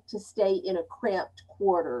like to stay in a cramped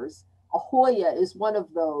quarters. A Hoya is one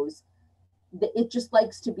of those. It just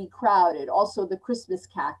likes to be crowded. Also the Christmas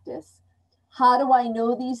cactus. How do I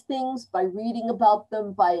know these things? By reading about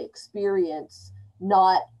them by experience,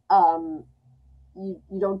 not, you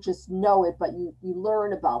don't just know it, but you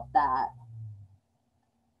learn about that.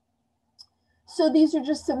 So these are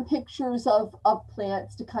just some pictures of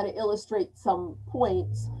plants to kind of illustrate some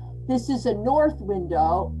points. This is a north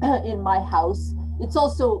window in my house. It's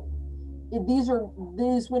also, these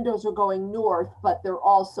windows are going north, but there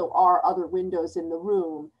also are other windows in the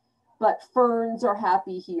room. But ferns are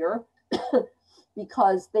happy here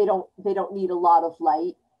because they don't need a lot of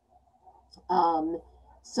light.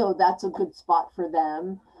 So that's a good spot for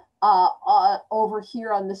them. Over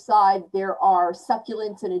here on the side, there are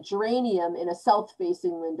succulents and a geranium in a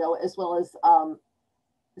south-facing window, as well as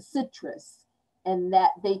citrus, and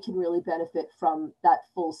that they can really benefit from that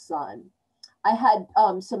full sun. I had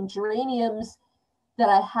some geraniums that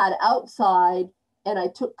I had outside, and I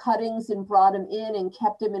took cuttings and brought them in and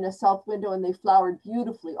kept them in a south window, and they flowered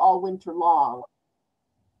beautifully all winter long.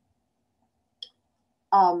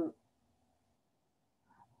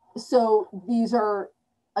 So these are,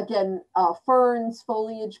 again, ferns,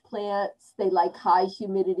 foliage plants. They like high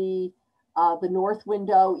humidity. The north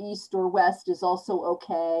window, east or west, is also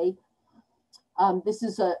okay. This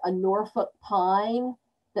is a Norfolk pine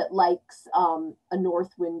that likes a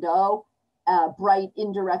north window, bright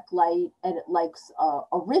indirect light, and it likes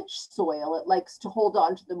a rich soil. It likes to hold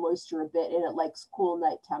on to the moisture a bit, and it likes cool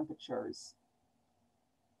night temperatures.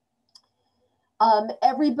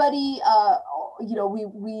 Everybody, you know,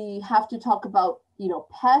 we have to talk about, you know,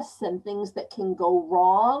 pests and things that can go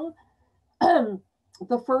wrong.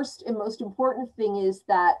 The first and most important thing is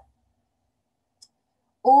that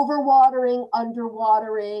overwatering,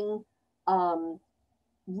 underwatering,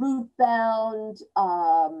 root bound,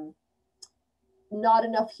 not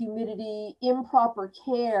enough humidity, improper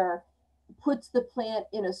care puts the plant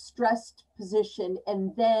in a stressed position,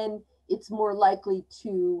 and then it's more likely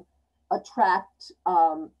to attract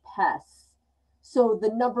pests. So the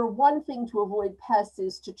number one thing to avoid pests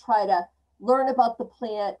is to try to learn about the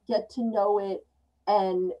plant, get to know it,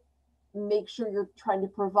 and make sure you're trying to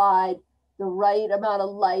provide the right amount of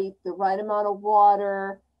light, the right amount of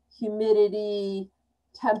water, humidity,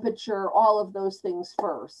 temperature, all of those things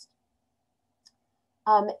first.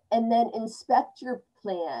 And then inspect your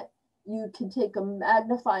plant. You can take a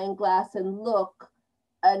magnifying glass and look,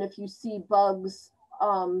 and if you see bugs,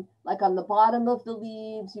 like on the bottom of the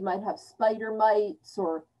leaves, you might have spider mites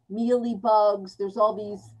or mealy bugs. There's all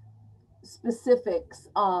these specifics.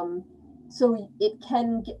 So it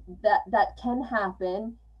can get, that can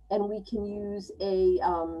happen, and we can use a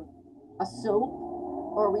soap,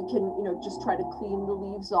 or we can, you know, just try to clean the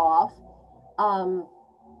leaves off.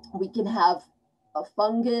 We can have a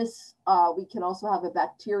fungus. We can also have a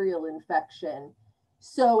bacterial infection.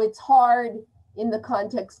 So it's hard in the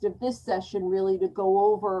context of this session really to go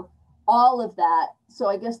over all of that. So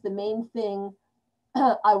I guess the main thing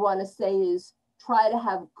I want to say is try to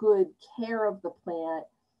have good care of the plant,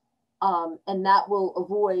 and that will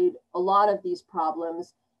avoid a lot of these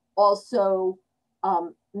problems. Also,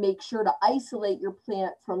 make sure to isolate your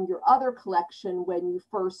plant from your other collection when you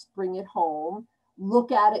first bring it home.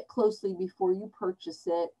 Look at it closely before you purchase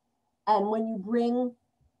it. And when you bring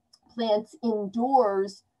plants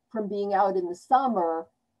indoors from being out in the summer,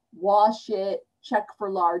 wash it, check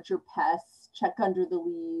for larger pests, check under the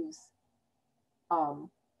leaves.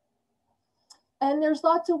 And there's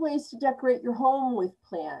lots of ways to decorate your home with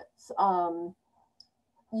plants.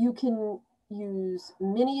 You can use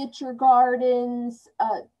miniature gardens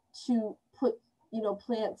to put, you know,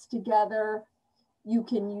 plants together. You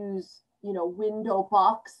can use, you know, window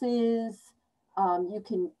boxes. You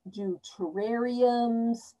can do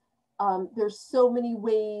terrariums. There's so many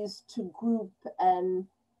ways to group and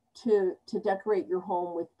to decorate your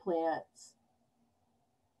home with plants.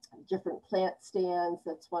 Different plant stands.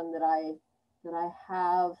 That's one that I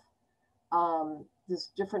have.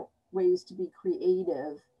 There's different ways to be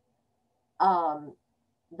creative.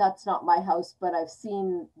 That's not my house, but I've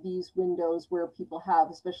seen these windows where people have,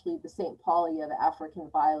 especially the St. Paulia, the African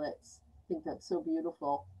violets. I think that's so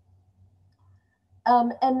beautiful.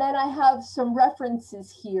 And then I have some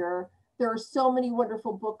references here. There are so many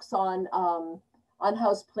wonderful books on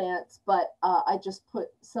houseplants, but I just put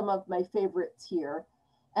some of my favorites here.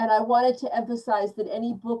 And I wanted to emphasize that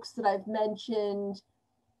any books that I've mentioned,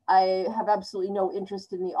 I have absolutely no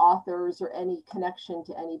interest in the authors or any connection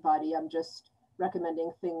to anybody. I'm just recommending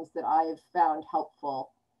things that I've found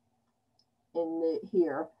helpful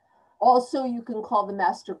here. Also, you can call the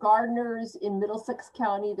Master Gardeners in Middlesex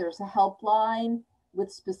County. There's a helpline.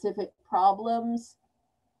 with specific problems.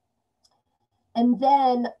 And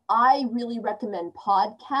then I really recommend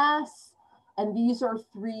podcasts. And these are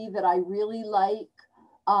 3 that I really like.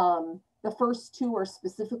 The first 2 are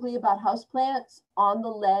specifically about houseplants. On the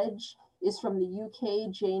Ledge is from the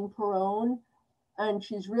UK, Jane Perrone, and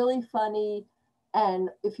she's really funny. And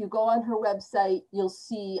if you go on her website, you'll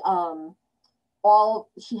see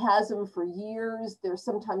she has them for years. They're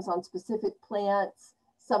sometimes on specific plants,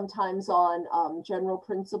 sometimes on general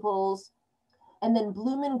principles. And then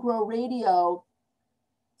Bloom and Grow Radio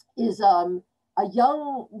is a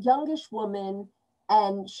youngish woman,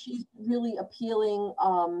 and she's really appealing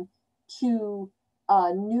to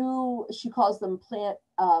new, she calls them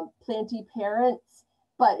planty parents,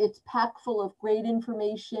 but it's packed full of great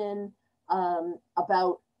information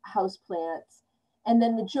about houseplants. And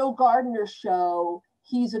then the Joe Gardener Show,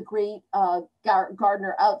 he's a great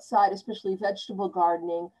gardener outside, especially vegetable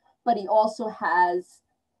gardening, but he also has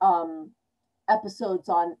episodes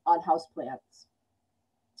on houseplants.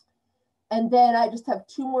 And then I just have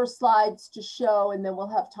 2 more slides to show, and then we'll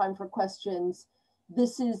have time for questions.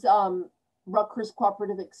 This is Rutgers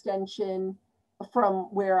Cooperative Extension, from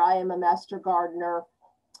where I am a master gardener.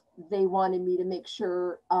 They wanted me to make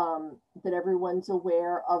sure that everyone's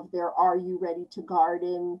aware of their Are You Ready to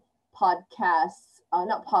Garden podcasts,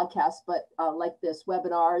 not podcasts, but like this,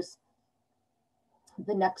 webinars.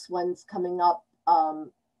 The next one's coming up,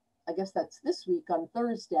 I guess that's this week on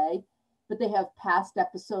Thursday, but they have past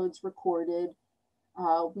episodes recorded.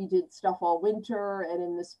 We did stuff all winter and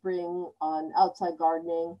in the spring on outside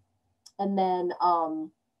gardening. And then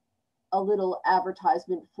a little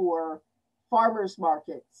advertisement for farmers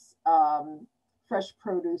markets, fresh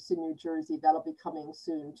produce in New Jersey. That'll be coming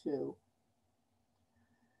soon too.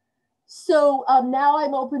 So now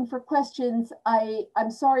I'm open for questions.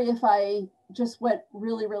 I'm sorry if I just went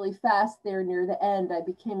really, really fast there near the end. I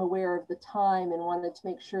became aware of the time and wanted to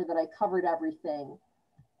make sure that I covered everything.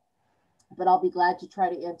 But I'll be glad to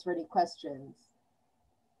try to answer any questions.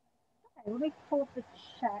 Okay, let me pull up the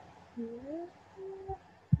chat here.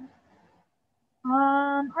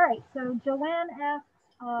 All right, so Joanne asks,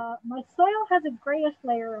 my soil has a grayish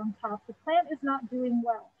layer on top. The plant is not doing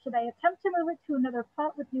well. Should I attempt to move it to another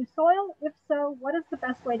pot with new soil? If so, what is the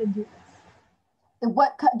best way to do this? And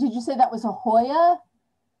what did you say that was a Hoya?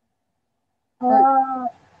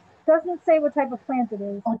 Doesn't say what type of plant it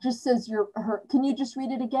is. Oh, it just says her. Can you just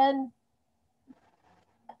read it again?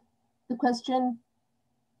 The question.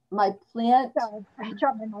 My plant. Sorry, I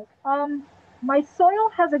dropped my mic. My soil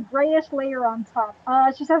has a grayish layer on top.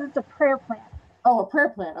 She says it's a prayer plant. Oh, a prayer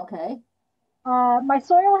plant. Okay. My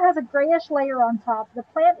soil has a grayish layer on top. The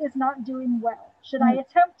plant is not doing well. Should I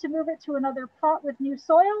attempt to move it to another pot with new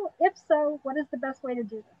soil? If so, what is the best way to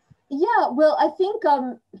do this? Yeah, well, I think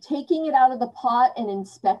taking it out of the pot and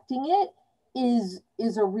inspecting it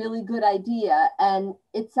is a really good idea. And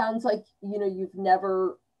it sounds like, you know, you've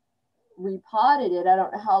never repotted it. I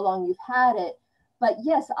don't know how long you've had it, but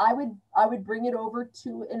yes, I would bring it over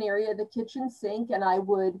to an area of the kitchen sink, and I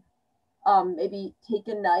would maybe take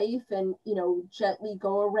a knife and, you know, gently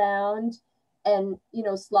go around and, you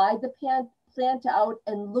know, slide the plant out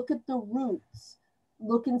and look at the roots.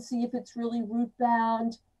 Look and see if it's really root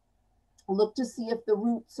bound. Look to see if the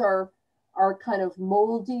roots are kind of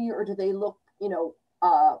moldy, or do they look, you know,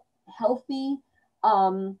 healthy.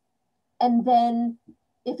 And then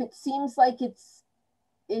if it seems like it's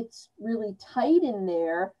really tight in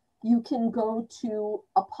there, you can go to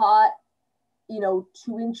a pot, you know,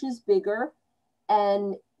 2 inches bigger,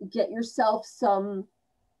 and get yourself some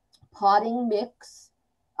potting mix.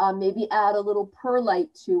 Maybe add a little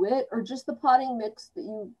perlite to it, or just the potting mix that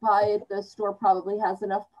you buy at the store probably has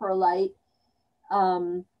enough perlite.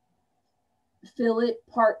 Fill it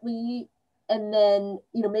partly, and then,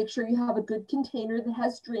 you know, make sure you have a good container that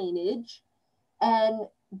has drainage. And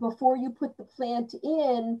before you put the plant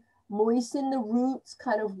in, moisten the roots,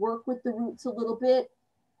 kind of work with the roots a little bit,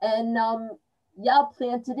 and yeah,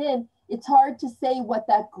 plant it in. It's hard to say what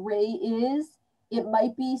that gray is. It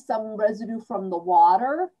might be some residue from the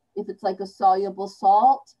water. If it's like a soluble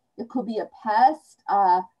salt, it could be a pest.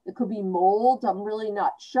 It could be mold. I'm really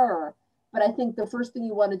not sure. But I think the first thing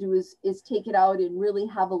you want to do is take it out and really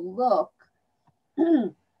have a look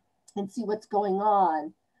and see what's going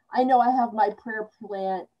on. I know I have my prayer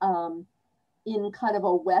plant in kind of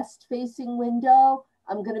a west facing window.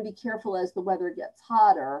 I'm going to be careful as the weather gets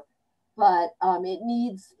hotter, but it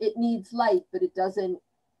needs light, but it doesn't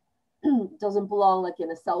belong like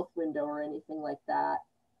in a south window or anything like that.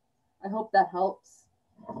 I hope that helps.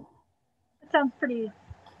 It sounds pretty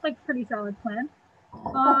solid plan.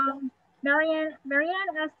 Marianne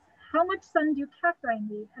asks, how much sun do cacti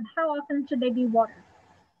need, and how often should they be watered?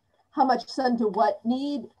 How much sun do what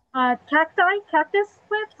need? Cactus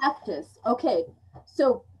plants? Cactus. Okay.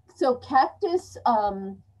 So cactus,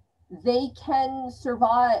 they can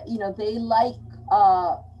survive, you know, they like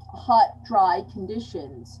hot, dry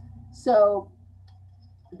conditions. So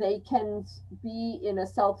they can be in a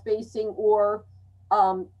south facing or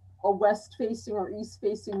a west facing or east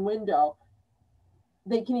facing window.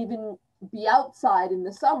 They can even be outside in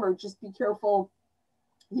the summer. Just be careful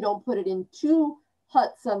you don't put it in too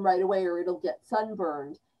hot sun right away or it'll get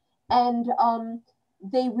sunburned. And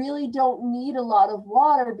they really don't need a lot of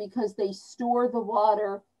water because they store the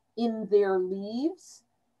water in their leaves.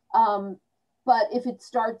 But if it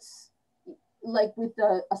starts, like with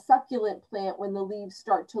a succulent plant, when the leaves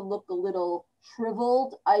start to look a little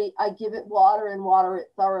shriveled, I give it water and water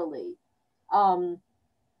it thoroughly.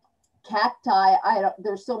 Cacti,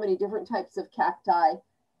 there's so many different types of cacti,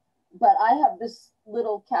 but I have this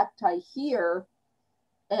little cacti here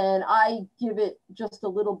and I give it just a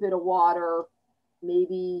little bit of water,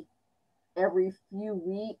 maybe every few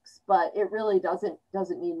weeks, but it really doesn't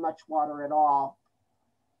need much water at all.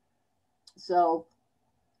 So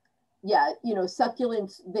yeah, you know,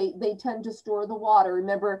 succulents, they tend to store the water.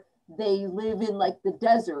 Remember, they live in like the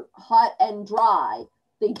desert, hot and dry.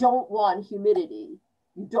 They don't want humidity.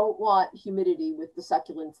 You don't want humidity with the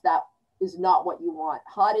succulents. That is not what you want.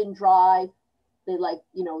 Hot and dry. They like,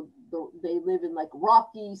 you know, they live in like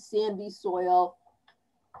rocky, sandy soil.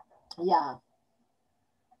 Yeah.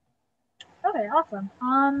 Okay, awesome.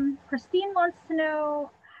 Christine wants to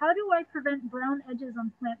know, how do I prevent brown edges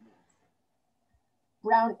on plant leaves?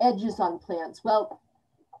 Brown edges on plants. Well,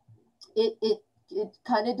 it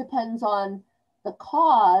kind of depends on the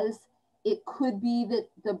cause. It could be that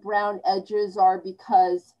the brown edges are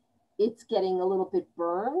because it's getting a little bit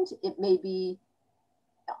burned. It may be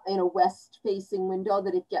in a west facing window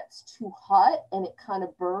that it gets too hot and it kind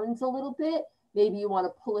of burns a little bit. Maybe you want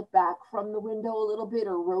to pull it back from the window a little bit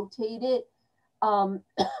or rotate it.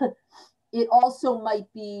 It also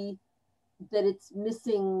might be that it's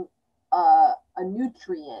missing a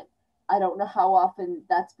nutrient. I don't know how often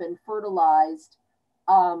that's been fertilized,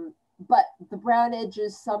 but the brown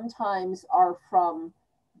edges sometimes are from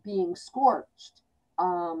being scorched.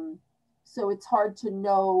 So it's hard to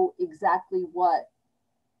know exactly what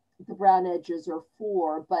the brown edges are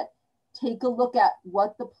for, but take a look at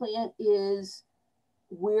what the plant is,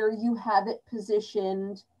 where you have it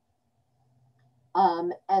positioned,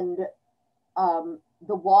 and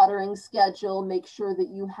the watering schedule. Make sure that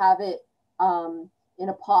you have it in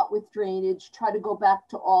a pot with drainage. Try to go back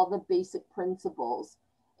to all the basic principles.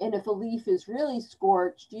 And if a leaf is really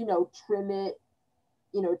scorched, you know, trim it,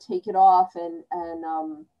 you know, take it off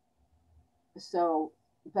so,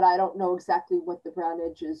 but I don't know exactly what the brown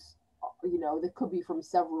edges, you know, that could be from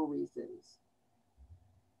several reasons.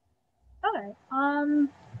 Okay.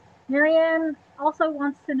 Marianne also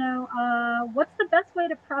wants to know, what's the best way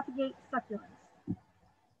to propagate succulents?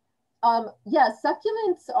 Yeah,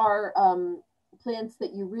 succulents are plants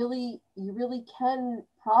that you really can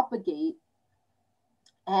propagate,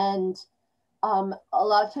 and a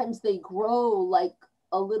lot of times they grow like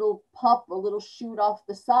a little pup, a little shoot off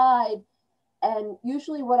the side. And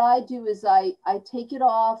usually what I do is I take it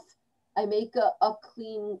off, I make a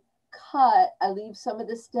clean cut, I leave some of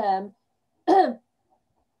the stem, and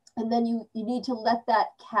then you need to let that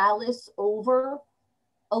callus over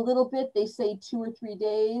a little bit. They say 2 or 3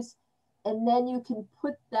 days. And then you can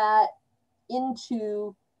put that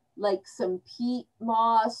into like some peat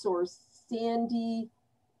moss or sandy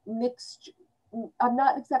mixed. I'm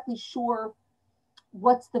not exactly sure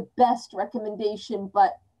what's the best recommendation,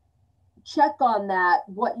 but check on that,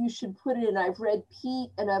 what you should put it in. I've read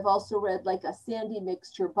peat and I've also read like a sandy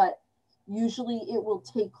mixture, but usually it will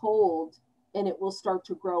take hold and it will start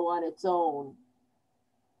to grow on its own.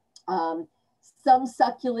 Some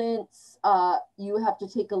succulents, you have to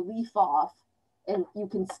take a leaf off and you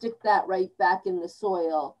can stick that right back in the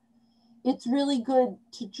soil. It's really good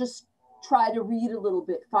to just try to read a little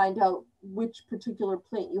bit, find out which particular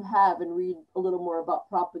plant you have and read a little more about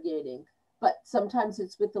propagating. But sometimes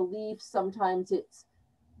it's with a leaf, sometimes it's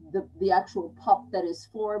the actual pup that is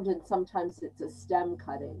formed, and sometimes it's a stem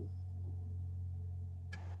cutting.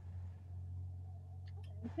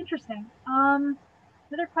 Interesting.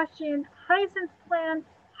 Another question, hyacinth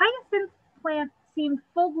plant seemed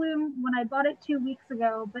full bloom when I bought it 2 weeks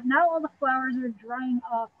ago, but now all the flowers are drying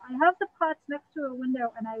off. I have the pots next to a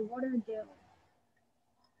window and I water daily.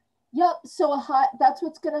 Yep, so that's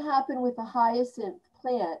what's going to happen with a hyacinth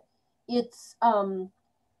plant. It's one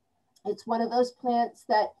of those plants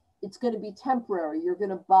that it's going to be temporary. You're going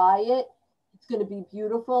to buy it. It's going to be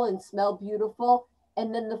beautiful and smell beautiful.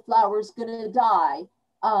 And then the flower's going to die.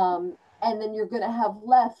 And then you're going to have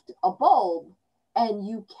left a bulb. And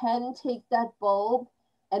you can take that bulb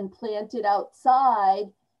and plant it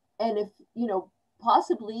outside. And if, you know,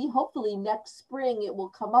 possibly, hopefully next spring it will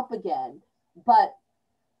come up again. But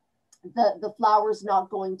the flower's not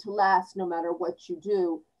going to last no matter what you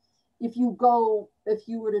do. If you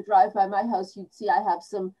were to drive by my house, you'd see I have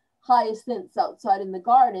some hyacinths outside in the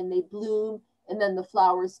garden. They bloom and then the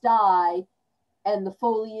flowers die and the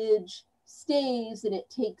foliage stays and it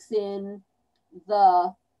takes in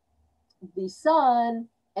the sun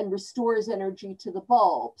and restores energy to the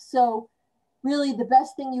bulb. So really the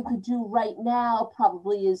best thing you could do right now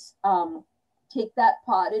probably is take that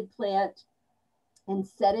potted plant and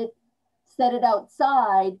set it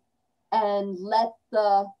outside and let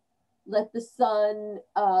the sun,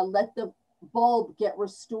 let the bulb get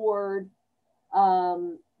restored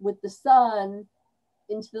with the sun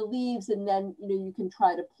into the leaves, and then, you know, you can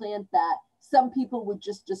try to plant that. Some people would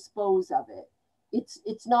just dispose of it.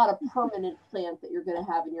 It's not a permanent plant that you're going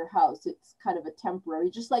to have in your house. It's kind of a temporary,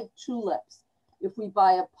 just like tulips. If we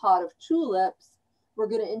buy a pot of tulips, we're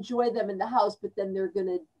going to enjoy them in the house, but then they're going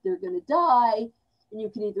to die, and you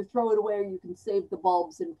can either throw it away or you can save the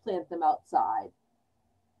bulbs and plant them outside.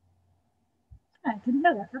 I didn't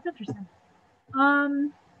know that. That's interesting.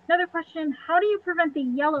 Another question, how do you prevent the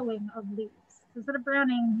yellowing of leaves? Instead of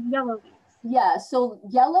browning, yellow leaves. Yeah, so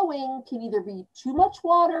yellowing can either be too much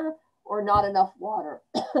water or not enough water.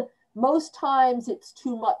 Most times it's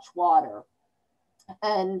too much water.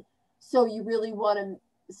 And so you really want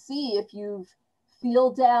to see if you've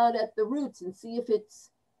feel down at the roots and see if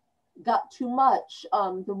it's got too much.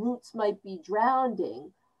 The roots might be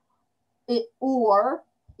drowning. Or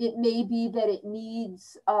it may be that it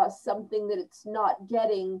needs something that it's not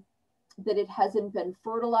getting, that it hasn't been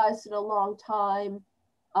fertilized in a long time.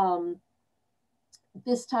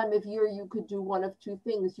 This time of year, you could do one of two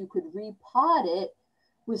things. You could repot it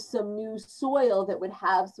with some new soil that would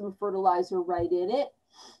have some fertilizer right in it,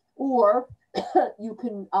 or you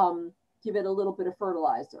can give it a little bit of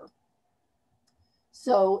fertilizer.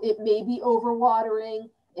 So it may be overwatering,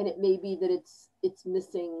 and it may be that it's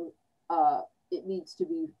missing, it needs to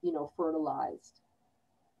be, you know, fertilized.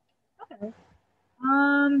 Okay.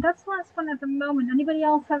 That's the last one at the moment. Anybody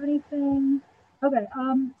else have anything? Okay,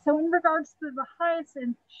 so in regards to the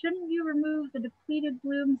hyacinth, shouldn't you remove the depleted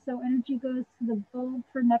bloom so energy goes to the bulb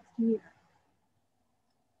for next year?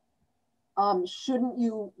 Shouldn't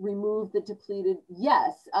you remove the depleted?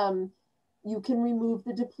 Yes, you can remove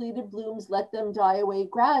the depleted blooms, let them die away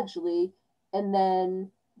gradually, and then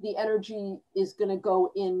the energy is going to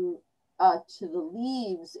go in to the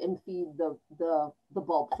leaves and feed the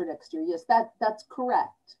bulb for next year. Yes, that's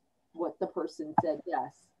correct. What the person said.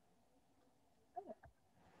 Yes.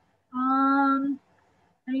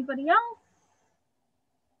 Anybody else?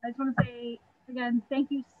 I just want to say again,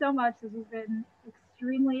 thank you so much. This has been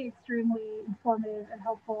extremely informative and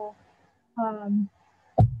helpful.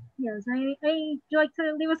 Yeah, is there any, would you like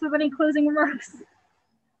to leave us with any closing remarks?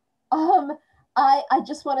 I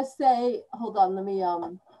just want to say, hold on, let me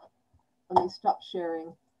stop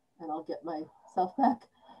sharing and I'll get myself back.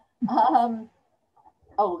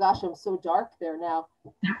 Oh gosh, I'm so dark there now.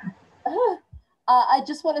 I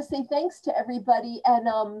just want to say thanks to everybody,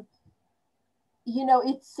 and you know,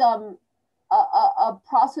 it's a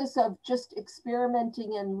process of just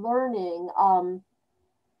experimenting and learning.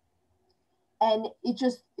 And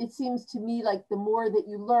it seems to me like the more that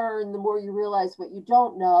you learn, the more you realize what you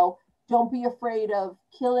don't know. Don't be afraid of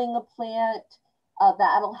killing a plant.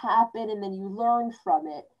 That'll happen, and then you learn from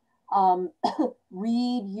it.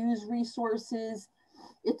 Read, use resources.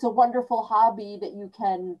 It's a wonderful hobby that you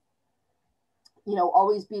can, you know,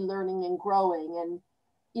 always be learning and growing, and,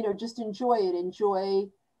 you know, just enjoy it. Enjoy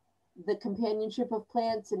the companionship of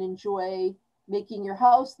plants and enjoy making your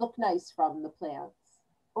house look nice from the plants,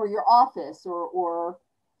 or your office, or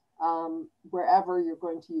wherever you're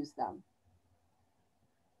going to use them.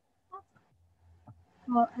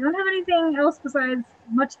 Well, I don't have anything else besides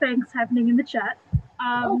much thanks happening in the chat.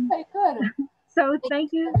 Okay, good. So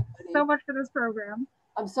thank you so much for this program.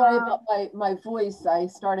 I'm sorry about my voice. I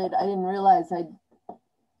didn't realize I'd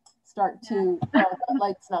start to, that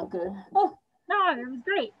light's not good. No, it was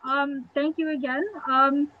great. Thank you again.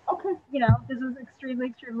 Okay. You know, this was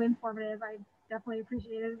extremely informative. I definitely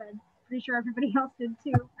appreciate it. I'm pretty sure everybody else did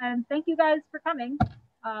too. And thank you guys for coming.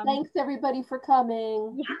 Thanks everybody for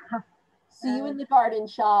coming. Yeah. See you in the garden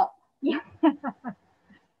shop. Yeah.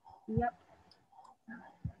 Yep.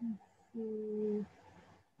 Let's see.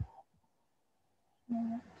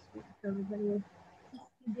 Everybody is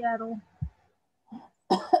skedaddle.